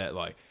stuff like that.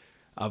 Like,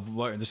 I've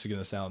learned, this is going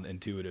to sound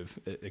intuitive,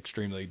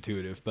 extremely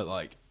intuitive, but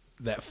like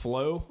that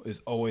flow is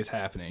always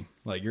happening.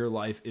 Like, your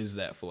life is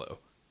that flow.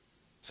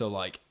 So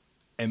like,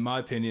 in my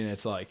opinion,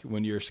 it's like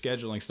when you're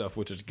scheduling stuff,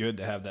 which is good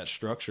to have that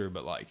structure,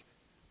 but like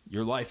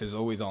your life is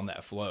always on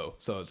that flow.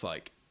 So it's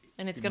like,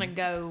 and it's going to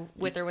go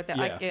with or without,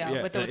 with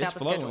or without it's the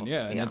flowing, schedule.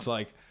 Yeah. And it's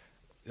like,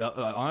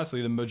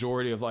 honestly, the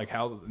majority of like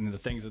how the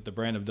things that the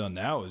brand have done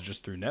now is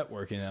just through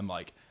networking. And I'm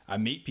like, I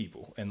meet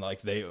people, and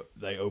like they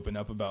open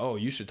up about, oh,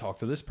 you should talk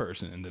to this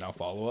person, and then I'll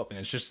follow up, and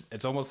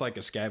it's almost like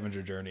a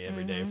scavenger journey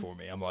every day for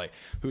me. I'm like,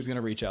 who's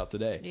gonna reach out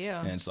today?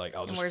 Yeah. And it's like,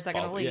 I'll just where's that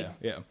gonna lead?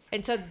 Yeah.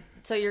 And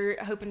so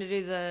you're hoping to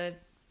do the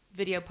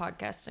video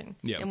podcasting.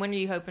 Yeah. And when are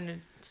you hoping to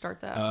start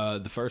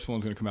that? The first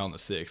one's gonna come out on the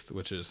 6th,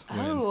 which is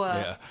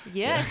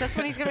yes, that's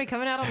when he's gonna be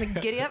coming out on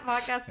the Giddy Up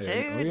podcast too.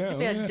 It's gonna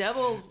be a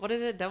double. What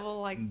is it?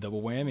 Double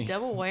whammy.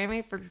 Double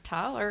whammy for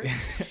Tyler.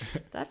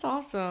 That's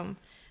awesome.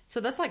 So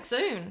that's like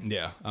soon.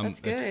 Yeah, that's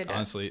good. It's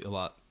honestly a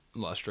lot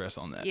of stress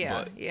on that. Yeah,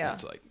 but yeah.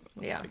 It's like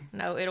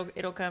no,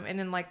 it'll come. And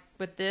then like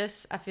with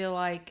this, I feel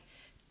like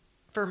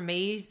for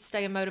me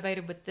staying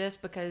motivated with this,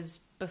 because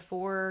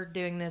before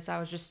doing this,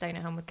 I was just staying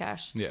at home with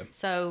Cash. Yeah.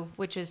 So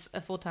which is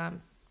a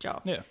full-time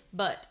job. Yeah.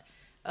 But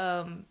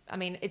I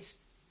mean, it's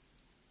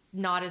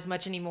not as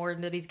much anymore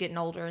that he's getting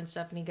older and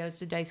stuff, and he goes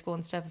to day school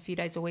and stuff a few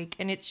days a week,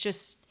 and it's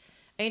just.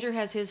 Andrew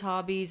has his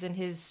hobbies and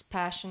his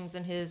passions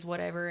and his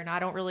whatever, and I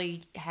don't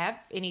really have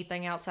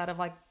anything outside of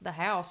like the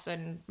house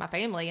and my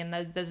family, and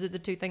those are the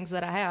two things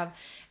that I have.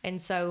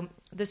 And so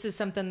this is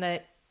something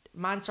that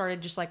mine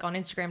started just like on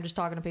Instagram, just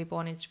talking to people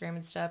on Instagram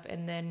and stuff,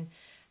 and then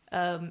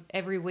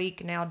every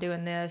week now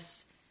doing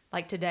this.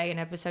 Like today, an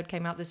episode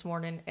came out this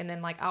morning, and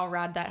then like I'll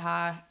ride that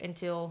high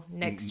until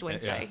next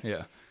Wednesday.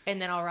 Yeah.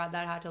 And then I'll ride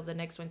that high till the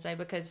next Wednesday,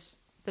 because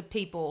the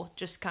people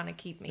just kind of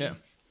keep me. Yeah.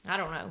 I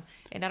don't know.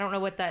 And I don't know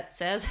what that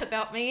says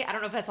about me. I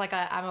don't know if that's like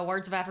I'm a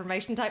words of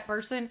affirmation type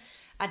person.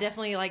 I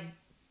definitely like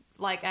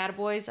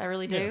attaboys. I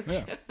really do.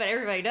 Yeah. But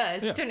everybody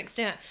does to an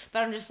extent.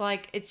 But I'm just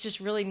like, it's just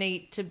really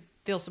neat to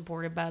feel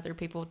supported by other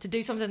people, to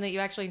do something that you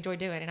actually enjoy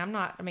doing. And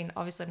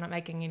obviously I'm not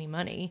making any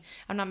money.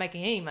 I'm not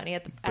making any money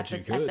at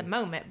the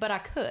moment, but I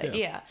could.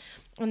 Yeah.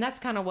 And that's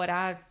kind of what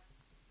I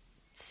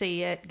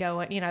see it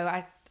going. You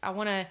know, I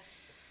want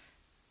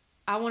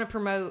to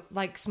promote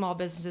like small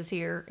businesses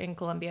here in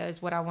Columbia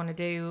is what I want to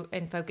do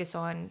and focus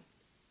on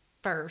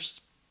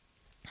first.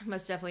 I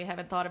most definitely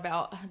haven't thought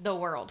about the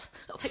world.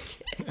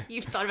 Like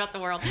you've thought about the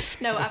world.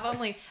 No, I've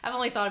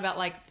only thought about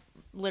like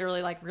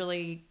literally like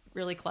really,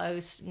 really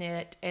close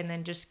knit, and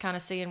then just kind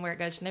of seeing where it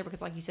goes from there,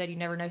 because like you said, you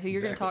never know who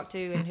you're going to talk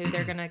to and who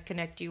they're going to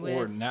connect you with.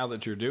 Or now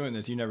that you're doing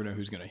this, you never know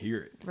who's going to hear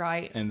it.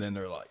 Right. And then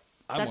they're like,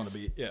 I want to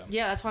be,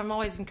 Yeah, that's why I'm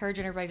always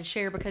encouraging everybody to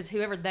share, because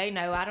whoever they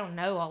know, I don't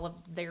know all of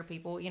their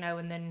people, you know,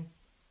 and then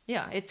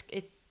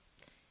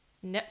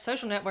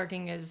social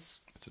networking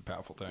it's a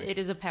powerful thing. It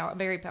is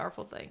very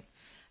powerful thing.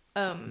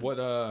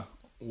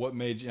 What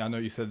made you? I know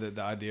you said that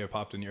the idea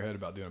popped in your head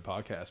about doing a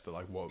podcast, but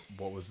like,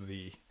 what was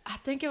the? I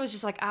think it was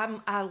just like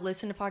I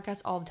listen to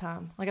podcasts all the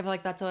time. Like I feel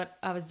like that's what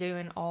I was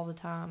doing all the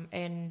time,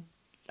 and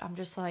I'm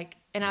just like,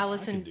 and I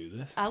listen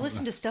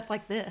to stuff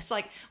like this,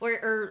 like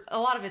or a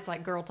lot of it's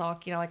like girl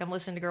talk, you know, like I'm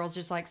listening to girls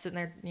just like sitting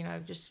there, you know,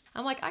 just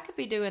I'm like, I could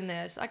be doing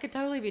this, I could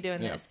totally be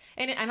doing this,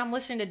 and I'm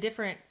listening to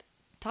different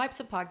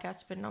types of podcasts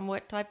depending on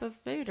what type of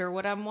mood or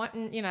what I'm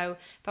wanting. You know,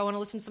 if I want to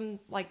listen to some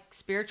like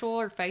spiritual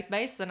or faith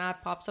based, then I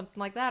pop something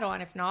like that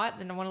on. If not,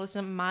 then I want to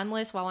listen to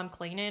mindless while I'm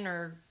cleaning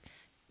or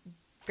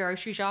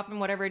grocery shopping,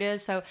 whatever it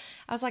is. So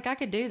I was like, I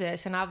could do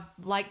this, and I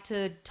like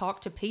to talk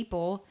to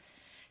people.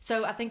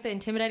 So I think the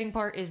intimidating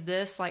part is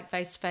this, like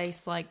face to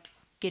face, like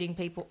getting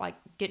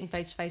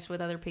face to face with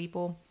other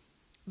people.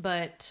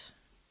 But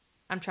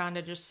I'm trying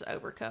to just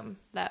overcome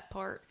that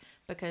part,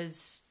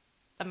 because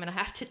I'm going to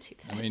have to do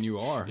that. I mean, you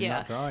are. You're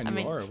not trying.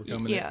 You are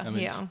overcoming it. I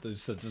mean,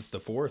 it's the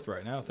fourth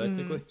right now,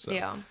 technically. So,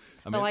 yeah.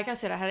 But like I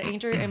said, I had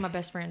Andrew and my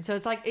best friend. So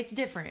it's like, it's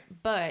different.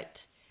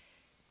 But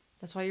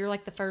that's why you're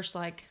like the first,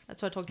 like,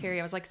 that's what I told Carrie.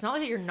 I was like, it's not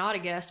that you're not a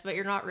guest, but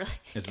you're not really.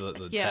 It's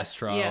the test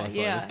trial. It's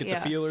like, let's get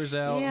the feelers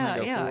out.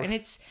 And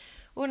it's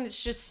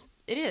just,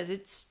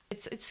 it's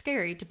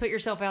scary to put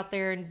yourself out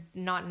there and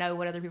not know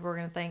what other people are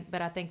going to think.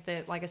 But I think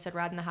that, like I said,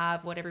 riding the high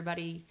of what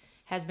everybody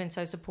has been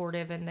so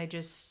supportive, and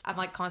I'm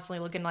like constantly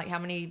looking like how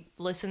many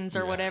listens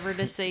or whatever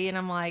to see, and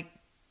I'm like,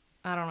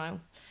 I don't know.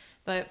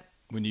 But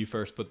when you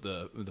first put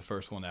the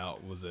first one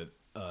out, was it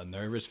a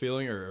nervous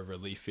feeling or a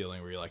relief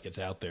feeling where you're like, it's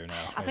out there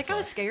now? I think I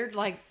was scared.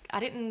 Like I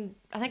think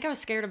I was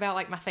scared about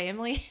like my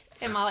family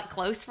and my like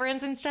close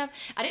friends and stuff.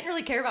 I didn't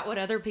really care about what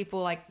other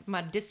people, like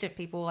my distant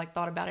people, like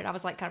thought about it. I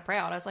was like kind of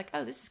proud. I was like,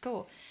 oh, this is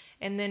cool.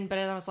 And then, but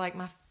I was like,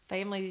 my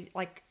family,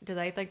 like, do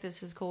they think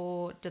this is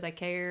cool? Do they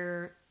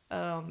care?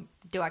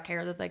 Do I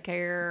care that they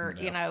care?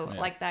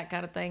 Like that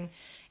kind of thing.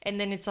 And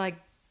then it's like,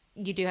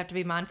 you do have to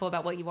be mindful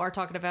about what you are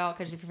talking about,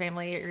 because if your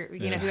family or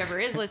know whoever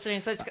is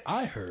listening, so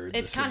I heard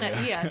it's kind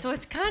of so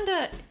it's kind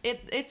of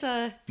it's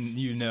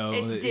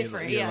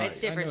different. It's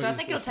different. So I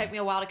think it'll take me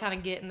a while to kind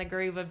of get in the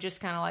groove of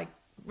just kind of like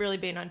really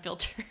being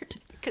unfiltered.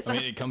 Because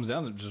it comes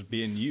down to just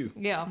being you.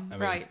 Yeah.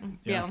 Right.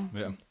 Yeah.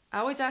 I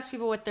always ask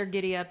people what their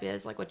giddy up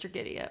is. Like, what's your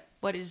giddy up?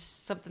 What is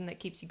something that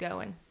keeps you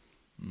going?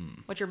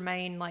 What's your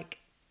main like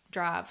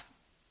drive?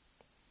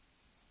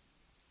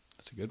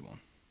 That's a good one.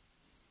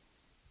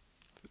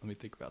 Let me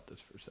think about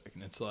this for a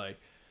second. It's like,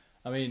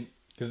 I mean,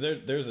 because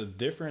there's a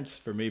difference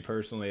for me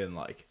personally in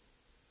like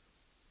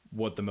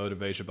what the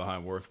motivation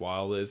behind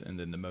Worthwhile is, and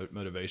then the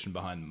motivation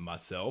behind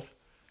myself.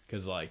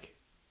 Because like,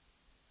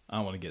 I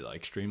don't want to get like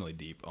extremely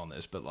deep on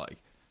this, but like,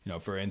 you know,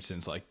 for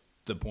instance, like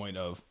the point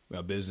of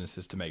a business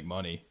is to make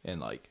money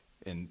and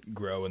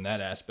grow in that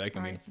aspect.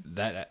 I mean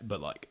but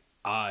like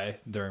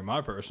during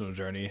my personal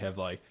journey have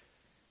like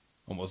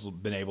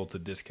almost been able to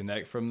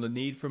disconnect from the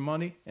need for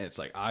money, and it's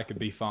like I could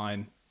be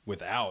fine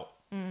without,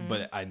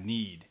 but I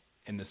need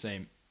in the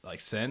same like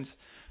sense.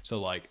 So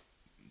like,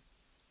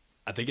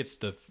 I think it's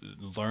the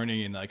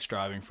learning and like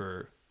striving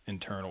for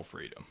internal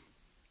freedom,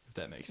 if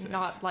that makes sense.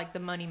 Not like the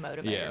money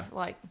motivator. Yeah.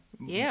 Like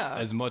Yeah.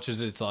 as much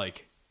as it's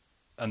like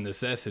a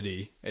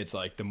necessity, it's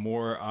like the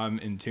more I'm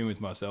in tune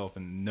with myself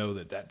and know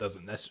that that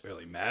doesn't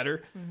necessarily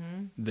matter,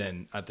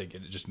 then I think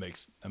it just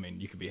makes, I mean,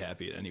 you could be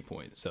happy at any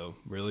point. So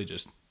really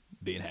just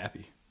being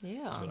happy is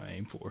what I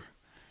aim for.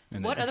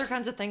 And what other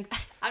kinds of things?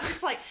 I'm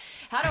just like,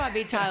 how do I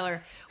beat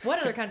Tyler? What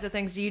other kinds of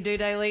things do you do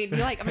daily? Do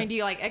you like, I mean, do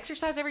you like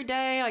exercise every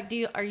day? Like,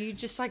 are you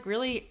just like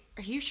really,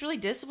 are you a really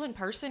disciplined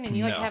person? And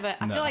you like have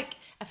a, I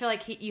feel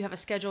like you have a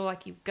schedule,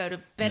 like you go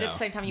to bed at the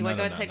same time, you wake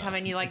up at the same time,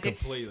 and you like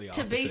completely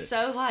to be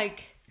so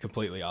like.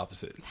 Completely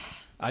opposite.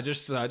 I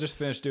just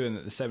finished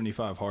doing the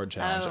 75 hard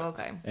challenge. Oh,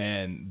 okay.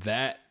 And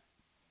that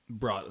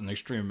brought an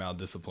extreme amount of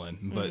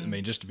discipline. But I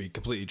mean, just to be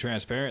completely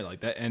transparent,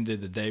 like that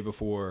ended the day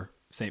before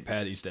St.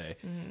 Patty's Day,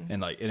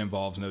 and like it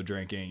involves no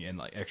drinking and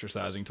like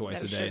exercising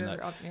twice a day.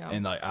 Sugar,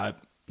 and like I,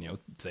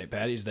 St.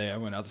 Patty's Day, I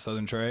went out to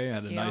Southern Tray,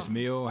 had a nice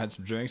meal, had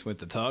some drinks, went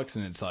to Tux,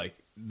 and it's like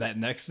that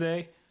next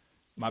day.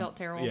 Felt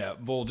terrible. Yeah,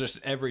 well, just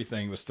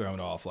everything was thrown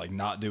off. Like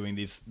not doing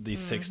these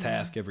 6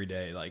 tasks every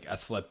day. Like I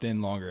slept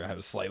in longer. I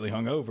was slightly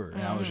hungover,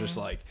 and I was just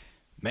like,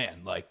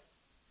 man, like.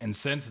 And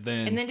since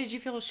then. And then, did you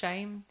feel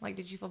shame? Like,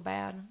 did you feel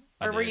bad,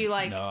 or were you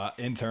like? No,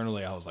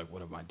 internally, I was like,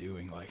 what am I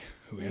doing? Like,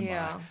 who am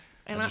I?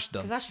 And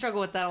because I struggle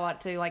with that a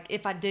lot too. Like,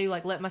 if I do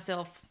like let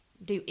myself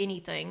do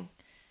anything,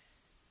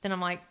 then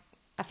I'm like,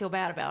 I feel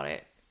bad about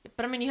it.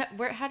 But I mean,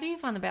 how do you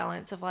find the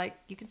balance of like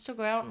you can still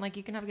go out and like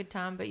you can have a good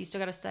time, but you still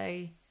got to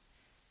stay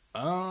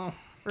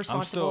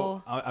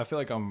responsible? I feel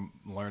like I'm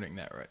learning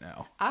that right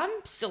now. I'm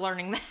still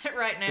learning that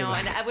right now,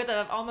 and with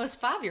an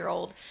almost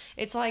 5-year-old,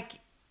 it's like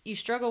you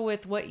struggle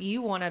with what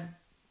you want to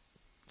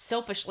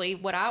selfishly,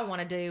 what I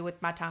want to do with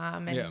my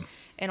time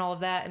and all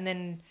of that, and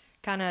then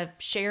kind of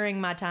sharing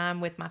my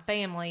time with my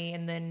family,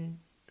 and then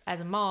as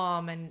a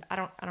mom, and I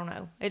don't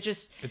know.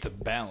 It's a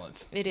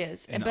balance. It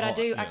is, but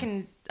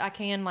I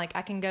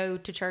can go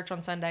to church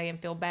on Sunday and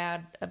feel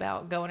bad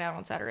about going out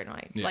on Saturday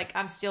night. Yeah. Like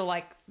I'm still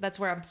like that's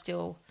where I'm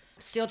still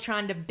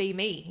trying to be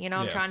me.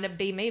 I'm trying to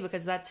be me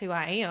because that's who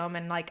I am,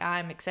 and like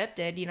I'm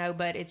accepted.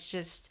 But it's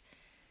just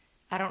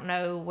I don't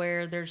know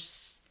where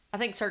there's. I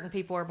think certain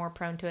people are more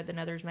prone to it than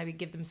others. Maybe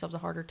give themselves a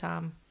harder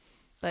time.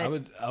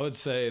 But I would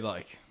say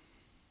like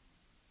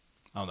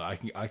I don't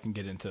know. I can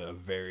get into a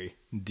very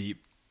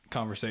deep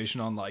conversation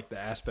on like the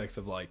aspects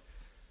of like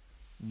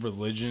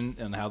religion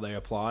and how they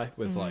apply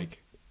with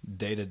like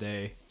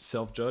day-to-day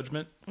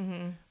self-judgment.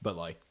 But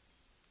like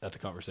that's a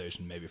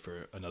conversation maybe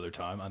for another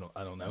time. I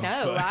don't know.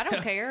 No, I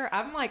don't care.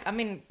 I'm like, I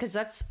mean, because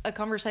that's a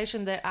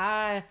conversation that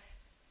I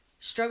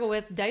struggle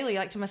with daily,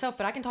 like to myself.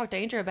 But I can talk to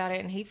Andrew about it,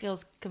 and he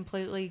feels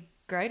completely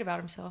great about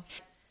himself.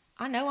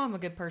 I know I'm a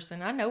good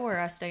person. I know where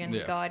I stand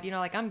with God.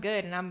 Like I'm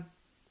good, and I'm,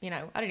 I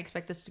didn't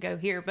expect this to go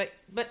here, but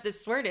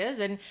this is where it is,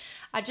 and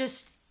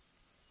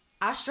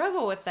I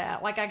struggle with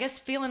that. Like I guess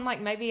feeling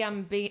like maybe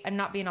I'm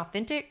not being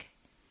authentic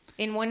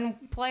in one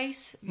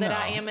place that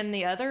I am in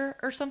the other,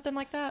 or something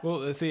like that.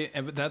 Well, see,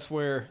 but that's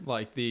where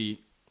like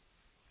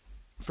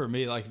for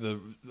me, like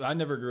I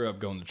never grew up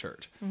going to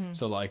church.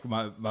 So like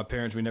my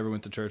parents, we never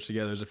went to church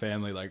together as a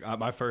family. Like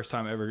my first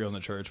time ever going to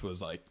church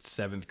was like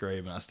 7th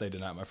grade when I stayed the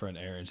night at my friend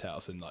Aaron's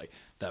house, and like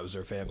that was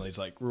their family's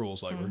like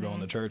rules. Like we're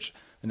going to church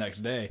the next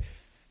day,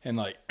 and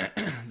like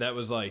that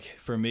was like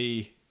for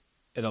me,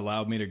 it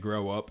allowed me to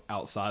grow up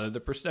outside of the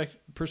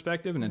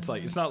perspective. And it's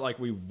like it's not like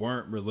we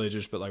weren't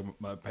religious, but like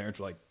my parents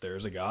were like,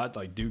 "There's a God,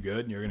 like do good,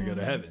 and you're gonna go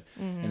to heaven."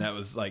 And that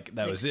was like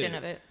that was it.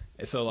 Of it.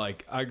 So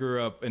like I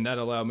grew up, and that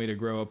allowed me to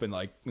grow up and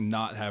like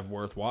not have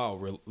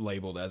worthwhile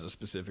labeled as a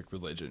specific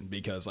religion,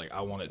 because like I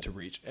wanted to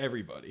reach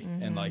everybody.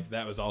 And like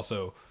that was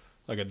also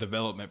like a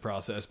development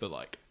process. But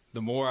like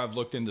the more I've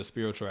looked into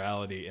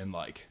spirituality and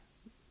like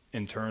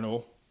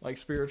internal like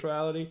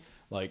spirituality,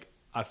 like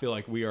I feel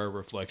like we are a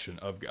reflection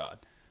of God,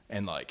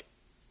 and like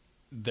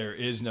there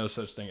is no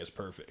such thing as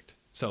perfect.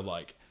 So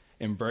like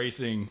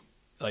embracing,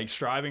 like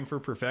striving for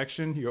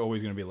perfection, you're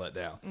always going to be let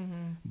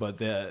down. But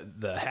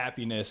the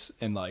happiness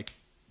and like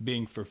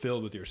being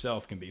fulfilled with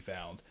yourself can be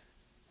found.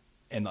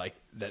 And like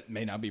that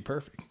may not be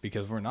perfect,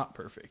 because we're not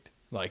perfect.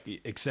 Like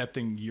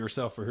accepting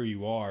yourself for who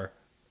you are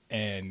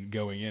and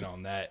going in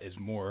on that is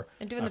more.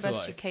 And doing the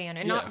best you can,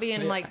 and not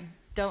being like,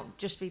 don't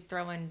just be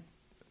throwing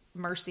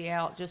mercy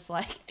out, just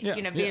like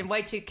being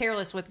way too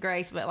careless with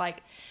grace. But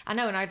like I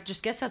know, and I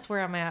just guess that's where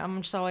I'm at.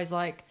 I'm just always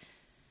like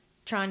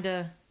trying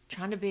to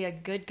be a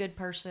good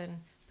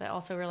person, but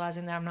also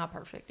realizing that I'm not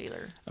perfect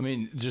either. I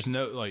mean, just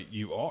know, like,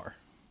 you are.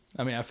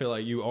 I mean, I feel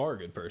like you are a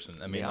good person.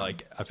 I mean,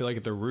 like, I feel like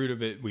at the root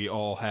of it, we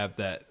all have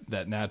that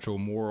natural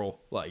moral,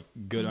 like,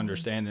 good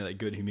understanding, like,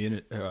 good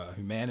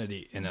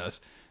humanity in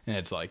us. And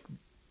it's like,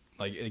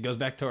 it goes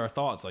back to our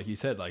thoughts. Like you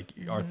said, like,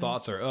 our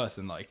thoughts are us.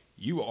 And, like,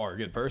 you are a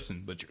good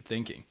person, but you're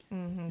thinking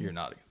you're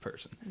not a good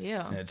person.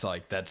 Yeah. And it's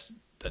like, that's,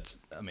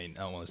 I mean,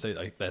 I don't want to say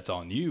like that's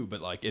on you,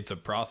 but like it's a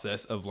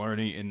process of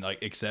learning and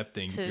like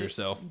accepting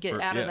yourself. Get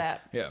out of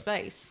that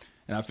space.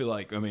 And I feel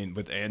like, I mean,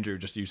 with Andrew,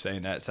 just you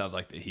saying that, it sounds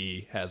like that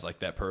he has like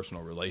that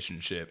personal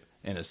relationship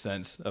in a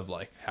sense of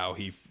like how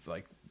he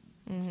like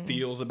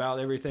feels about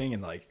everything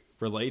and like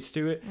relates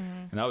to it.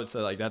 And I would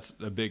say like that's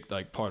a big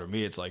like part of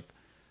me. It's like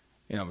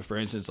you know, for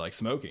instance, like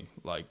smoking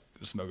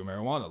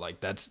marijuana,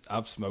 like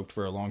I've smoked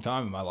for a long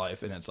time in my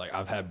life, and it's like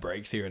I've had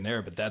breaks here and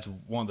there, but that's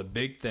one of the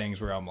big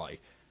things where I'm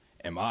like,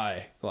 am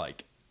I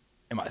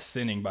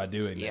sinning by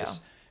doing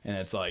this? And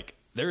it's like,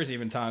 there's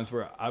even times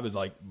where I would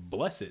like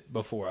bless it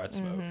before I'd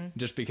smoke,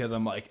 just because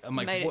I'm like,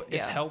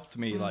 it's helped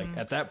me. Like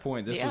at that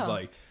point, this was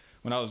like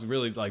when I was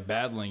really like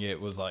battling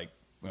it, was like,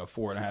 you know,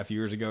 4.5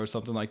 years ago or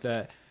something like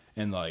that.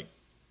 And like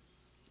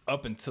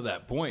up until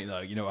that point,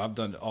 like, you know, I've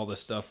done all this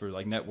stuff for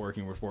like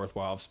networking with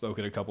Worthwhile. I've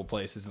spoken at a couple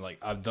places, and like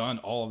I've done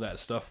all of that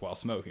stuff while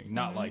smoking.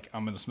 Not like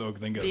I'm gonna smoke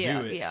then go do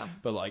it,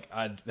 but like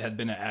I had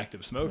been an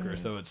active smoker,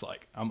 so it's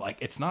like I'm like,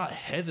 it's not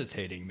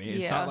hesitating me,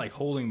 it's not like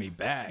holding me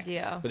back,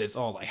 but it's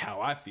all like how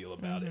I feel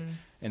about it.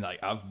 And like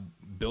I've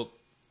built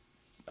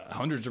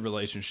hundreds of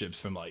relationships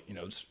from like, you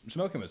know,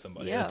 smoking with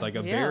somebody. It's like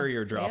a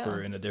barrier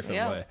dropper in a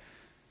different way.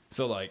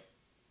 So like,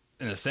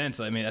 in a sense,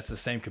 I mean, that's the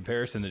same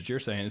comparison that you're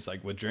saying. It's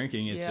like with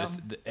drinking, it's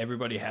just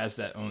everybody has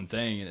that own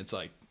thing, and it's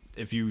like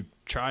if you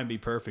try and be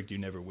perfect, you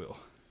never will.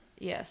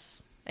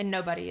 Yes, and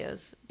nobody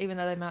is, even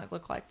though they might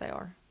look like they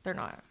are. They're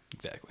not.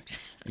 Exactly.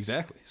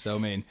 So I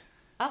mean,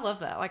 I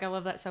love that. Like I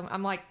love that. So I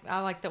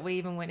like that we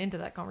even went into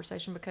that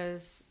conversation,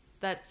 because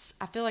I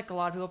feel like a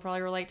lot of people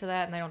probably relate to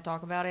that, and they don't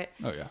talk about it.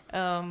 Oh yeah.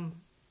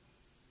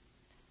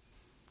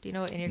 Do you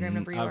know what Enneagram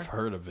number you are? I've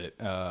heard of it.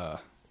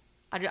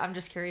 I'm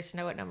just curious to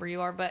know what number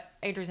you are, but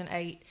Andrew's an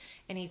 8,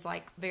 and he's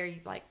like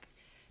very like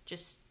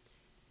just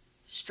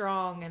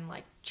strong and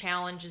like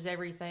challenges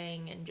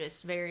everything, and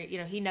just very, you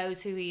know, he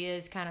knows who he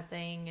is kind of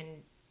thing.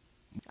 And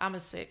I'm a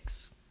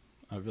 6.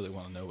 I really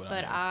want to know what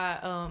but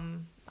I'll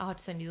have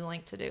to send you the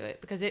link to do it,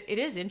 because it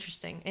is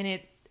interesting, and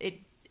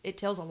it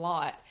tells a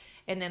lot.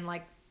 And then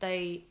like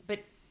but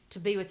to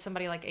be with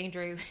somebody like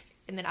Andrew,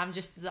 and then I'm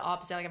just the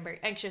opposite. Like I'm very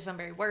anxious, I'm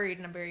very worried,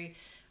 and I'm very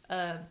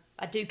I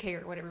do care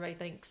what everybody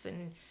thinks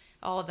and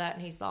all of that,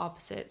 and he's the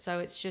opposite. So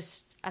it's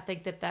just, I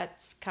think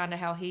that's kind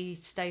of how he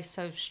stays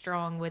so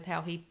strong with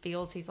how he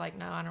feels. He's like,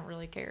 no, I don't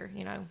really care,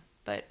 you know,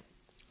 but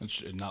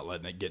it's not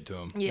letting it get to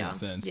him in a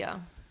sense.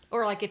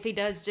 Or like if he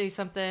does do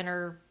something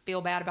or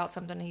feel bad about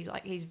something, he's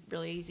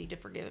really easy to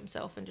forgive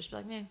himself and just be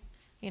like, man,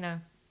 you know,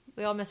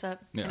 we all mess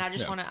up, and I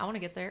just want to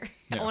get there.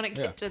 I want to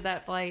get to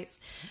that place.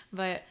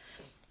 But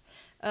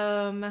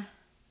I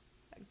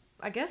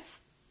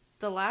guess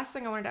the last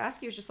thing I wanted to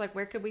ask you is just like,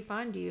 where could we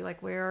find you?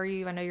 Like, where are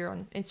you? I know you're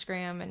on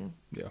Instagram and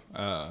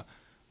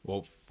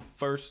well,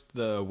 first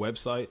the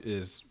website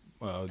is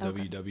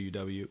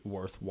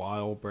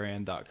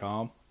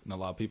www.worthwhilebrand.com, and a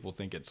lot of people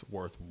think it's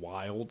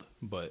worthwhile,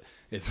 but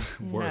it's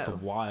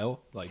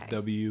worthwhile, like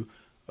WORTHWHILE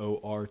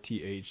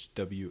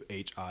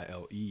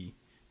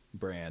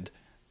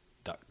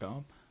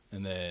brand.com.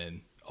 And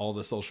then all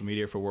the social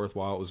media for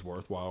Worthwhile is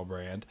Worthwhile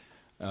Brand.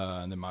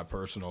 And then my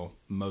personal,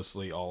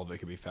 mostly all of it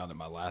can be found in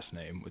my last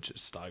name, which is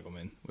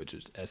Steigelman, which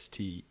is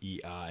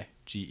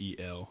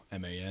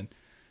STEIGELMAN.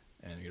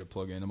 And you're going to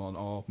plug in them on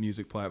all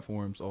music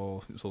platforms,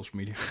 all social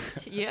media.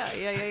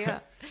 Yeah.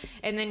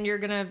 And then your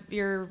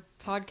video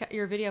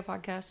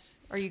podcast,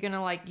 are you going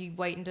to like, you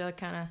wait until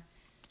kind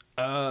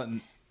of...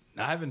 I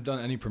haven't done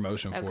any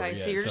promotion for it yet. Okay,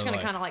 so you're just going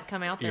to kind of like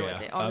come out there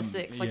with it on the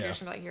 6th, like you're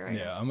just like, here I am.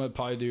 Yeah, I'm going to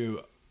probably do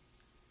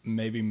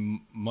maybe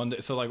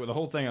Monday. So like with the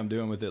whole thing I'm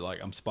doing with it, like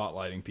I'm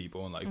spotlighting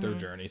people and like their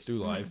journeys through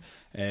life,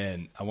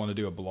 and I want to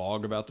do a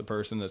blog about the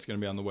person that's going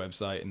to be on the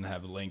website and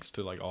have links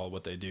to like all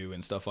what they do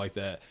and stuff like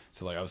that.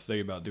 So like I was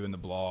thinking about doing the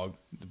blog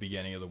at the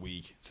beginning of the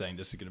week, saying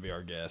this is going to be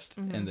our guest,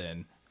 and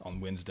then on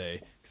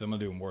Wednesday, because I'm going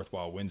to do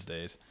Worthwhile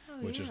Wednesdays,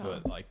 which is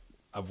what like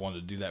I've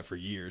wanted to do that for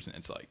years, and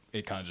it's like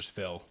it kind of just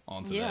fell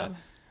onto that.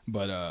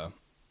 But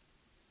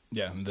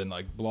and then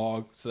like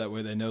blog, so that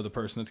way they know the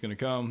person that's going to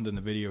come, then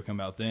the video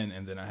come out then,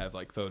 and then I have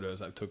like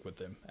photos I took with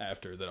them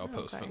after that I'll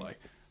post for like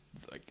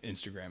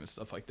Instagram and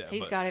stuff like that.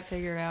 He's got it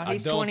figured out.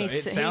 He's 20.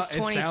 He's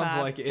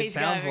 25. It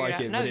sounds like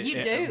it. No,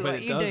 you do.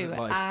 You do.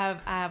 Like, I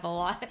have a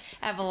lot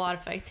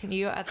of faith in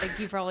you. I think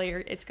you probably are.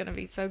 It's going to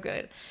be so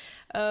good.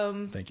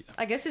 Thank you.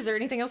 I guess, is there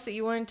anything else that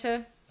you wanted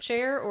to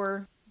share,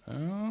 or?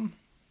 Let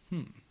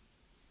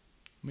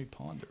me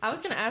ponder. I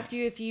was going to ask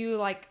you if you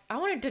like. I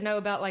wanted to know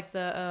about like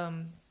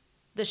the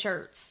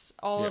shirts,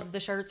 all of the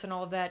shirts and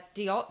all of that.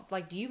 Do you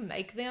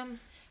make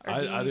them? Or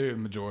I do a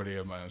majority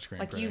of my own screen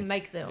printing. You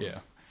make them? Yeah.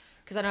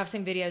 Because I know I've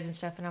seen videos and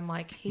stuff, and I'm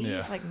like,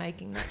 he's like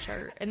making that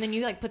shirt, and then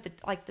you like put the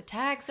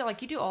tags. So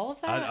like you do all of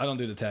that. I don't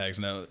do the tags.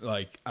 No.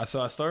 Like I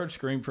started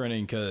screen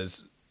printing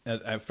because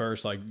at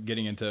first, like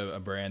getting into a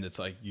brand, it's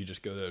like you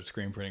just go to a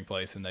screen printing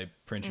place and they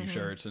print you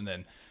shirts, and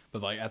then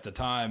but like at the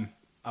time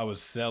I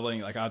was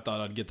selling, like I thought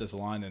I'd get this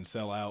line and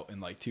sell out in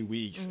like 2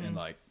 weeks, and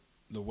like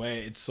the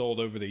way it's sold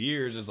over the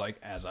years is like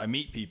as I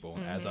meet people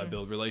and as I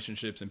build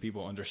relationships and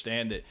people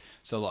understand it.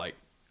 So like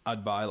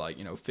I'd buy like,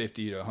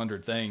 50 to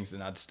 100 things,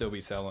 and I'd still be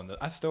selling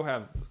I still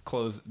have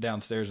clothes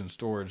downstairs in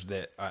storage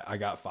that I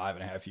got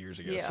 5.5 years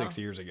ago, 6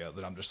 years ago,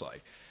 that I'm just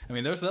like, I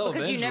mean, there's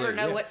because you never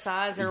know what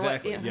size or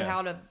what,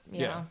 how to,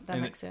 that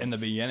makes sense. In the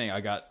beginning,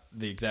 I got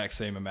the exact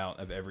same amount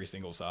of every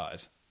single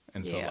size.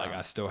 And so like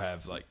I still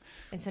have like,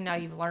 and so now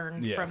you've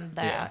learned from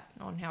that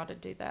on how to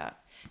do that.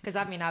 Because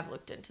I mean, I've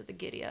looked into the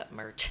Giddy Up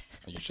merch.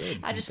 You should.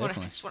 I just want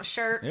a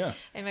shirt. Yeah.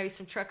 And maybe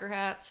some trucker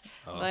hats.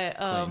 Oh, but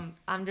clean.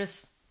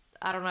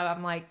 I don't know.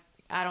 I'm like,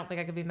 I don't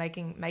think I could be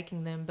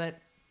making them, but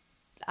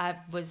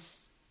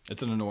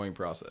It's an annoying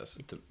process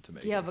to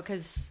make. Yeah,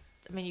 because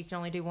I mean, you can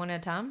only do one at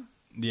a time.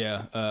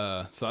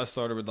 Yeah. So I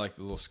started with like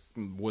the little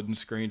wooden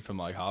screen from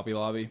like Hobby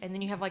Lobby. And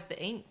then you have like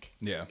the ink.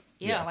 Yeah.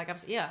 Yeah, like I've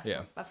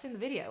seen the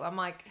video. I'm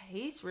like,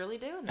 he's really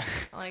doing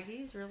that. Like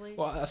he's really.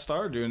 Well, I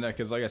started doing that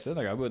because, like I said,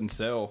 like I wouldn't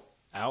sell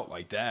out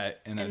like that,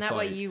 and that like,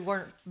 way you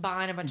weren't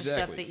buying a bunch of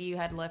stuff that you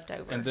had left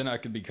over. And then I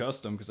could be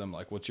custom because I'm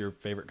like, what's your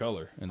favorite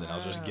color? And then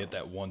I'll just get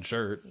that one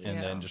shirt and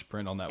then just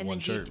print on that one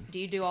shirt. Do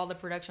you do all the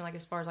production, like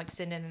as far as like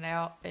sending it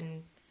out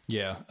and?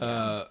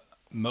 Yeah.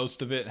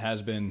 Most of it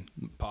has been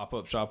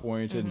pop-up shop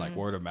oriented and like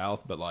word of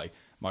mouth, but like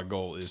my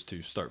goal is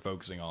to start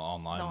focusing on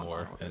online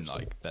more, and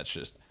like that's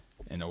just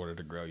in order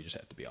to grow, you just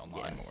have to be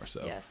online more.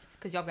 So yes,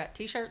 because y'all got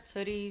t-shirts,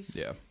 hoodies,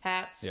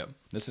 hats. Yep.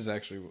 This is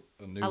actually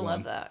a new one. I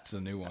love that. It's a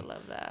new one. I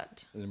love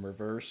that. In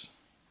reverse.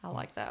 I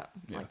like that.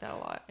 I like that a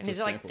lot. And It's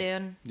is it like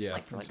thin? Yeah.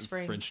 Like for like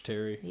spring? French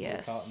terry.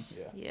 Yes.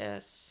 Cotton. Yeah.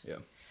 Yes. Yeah.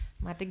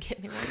 Might have to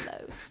get me one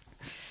of those.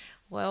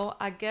 Well,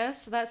 I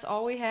guess that's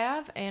all we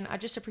have, and I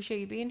just appreciate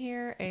you being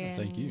here. And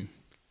thank you.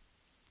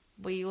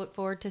 We look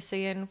forward to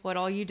seeing what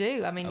all you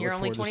do. I mean, you're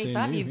only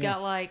 25. You've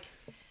got like,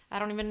 I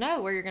don't even know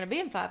where you're going to be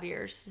in 5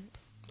 years.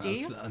 Do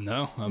you?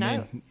 No. I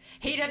mean,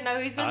 he doesn't know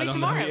who he's going to be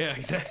tomorrow. Yeah,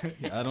 exactly.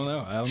 I don't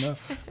know.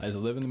 I just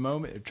live in the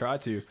moment. Try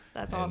to.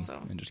 That's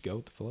awesome. And just go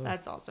with the flow.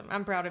 That's awesome.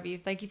 I'm proud of you.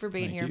 Thank you for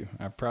being here. Thank you.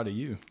 I'm proud of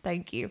you.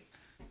 Thank you.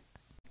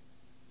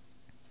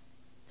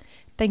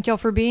 Thank y'all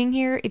for being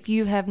here. If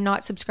you have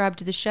not subscribed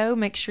to the show,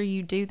 make sure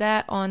you do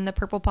that on the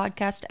Purple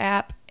Podcast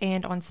app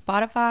and on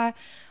Spotify.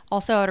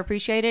 Also, I would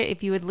appreciate it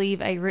if you would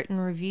leave a written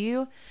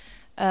review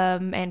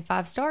and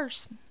 5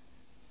 stars.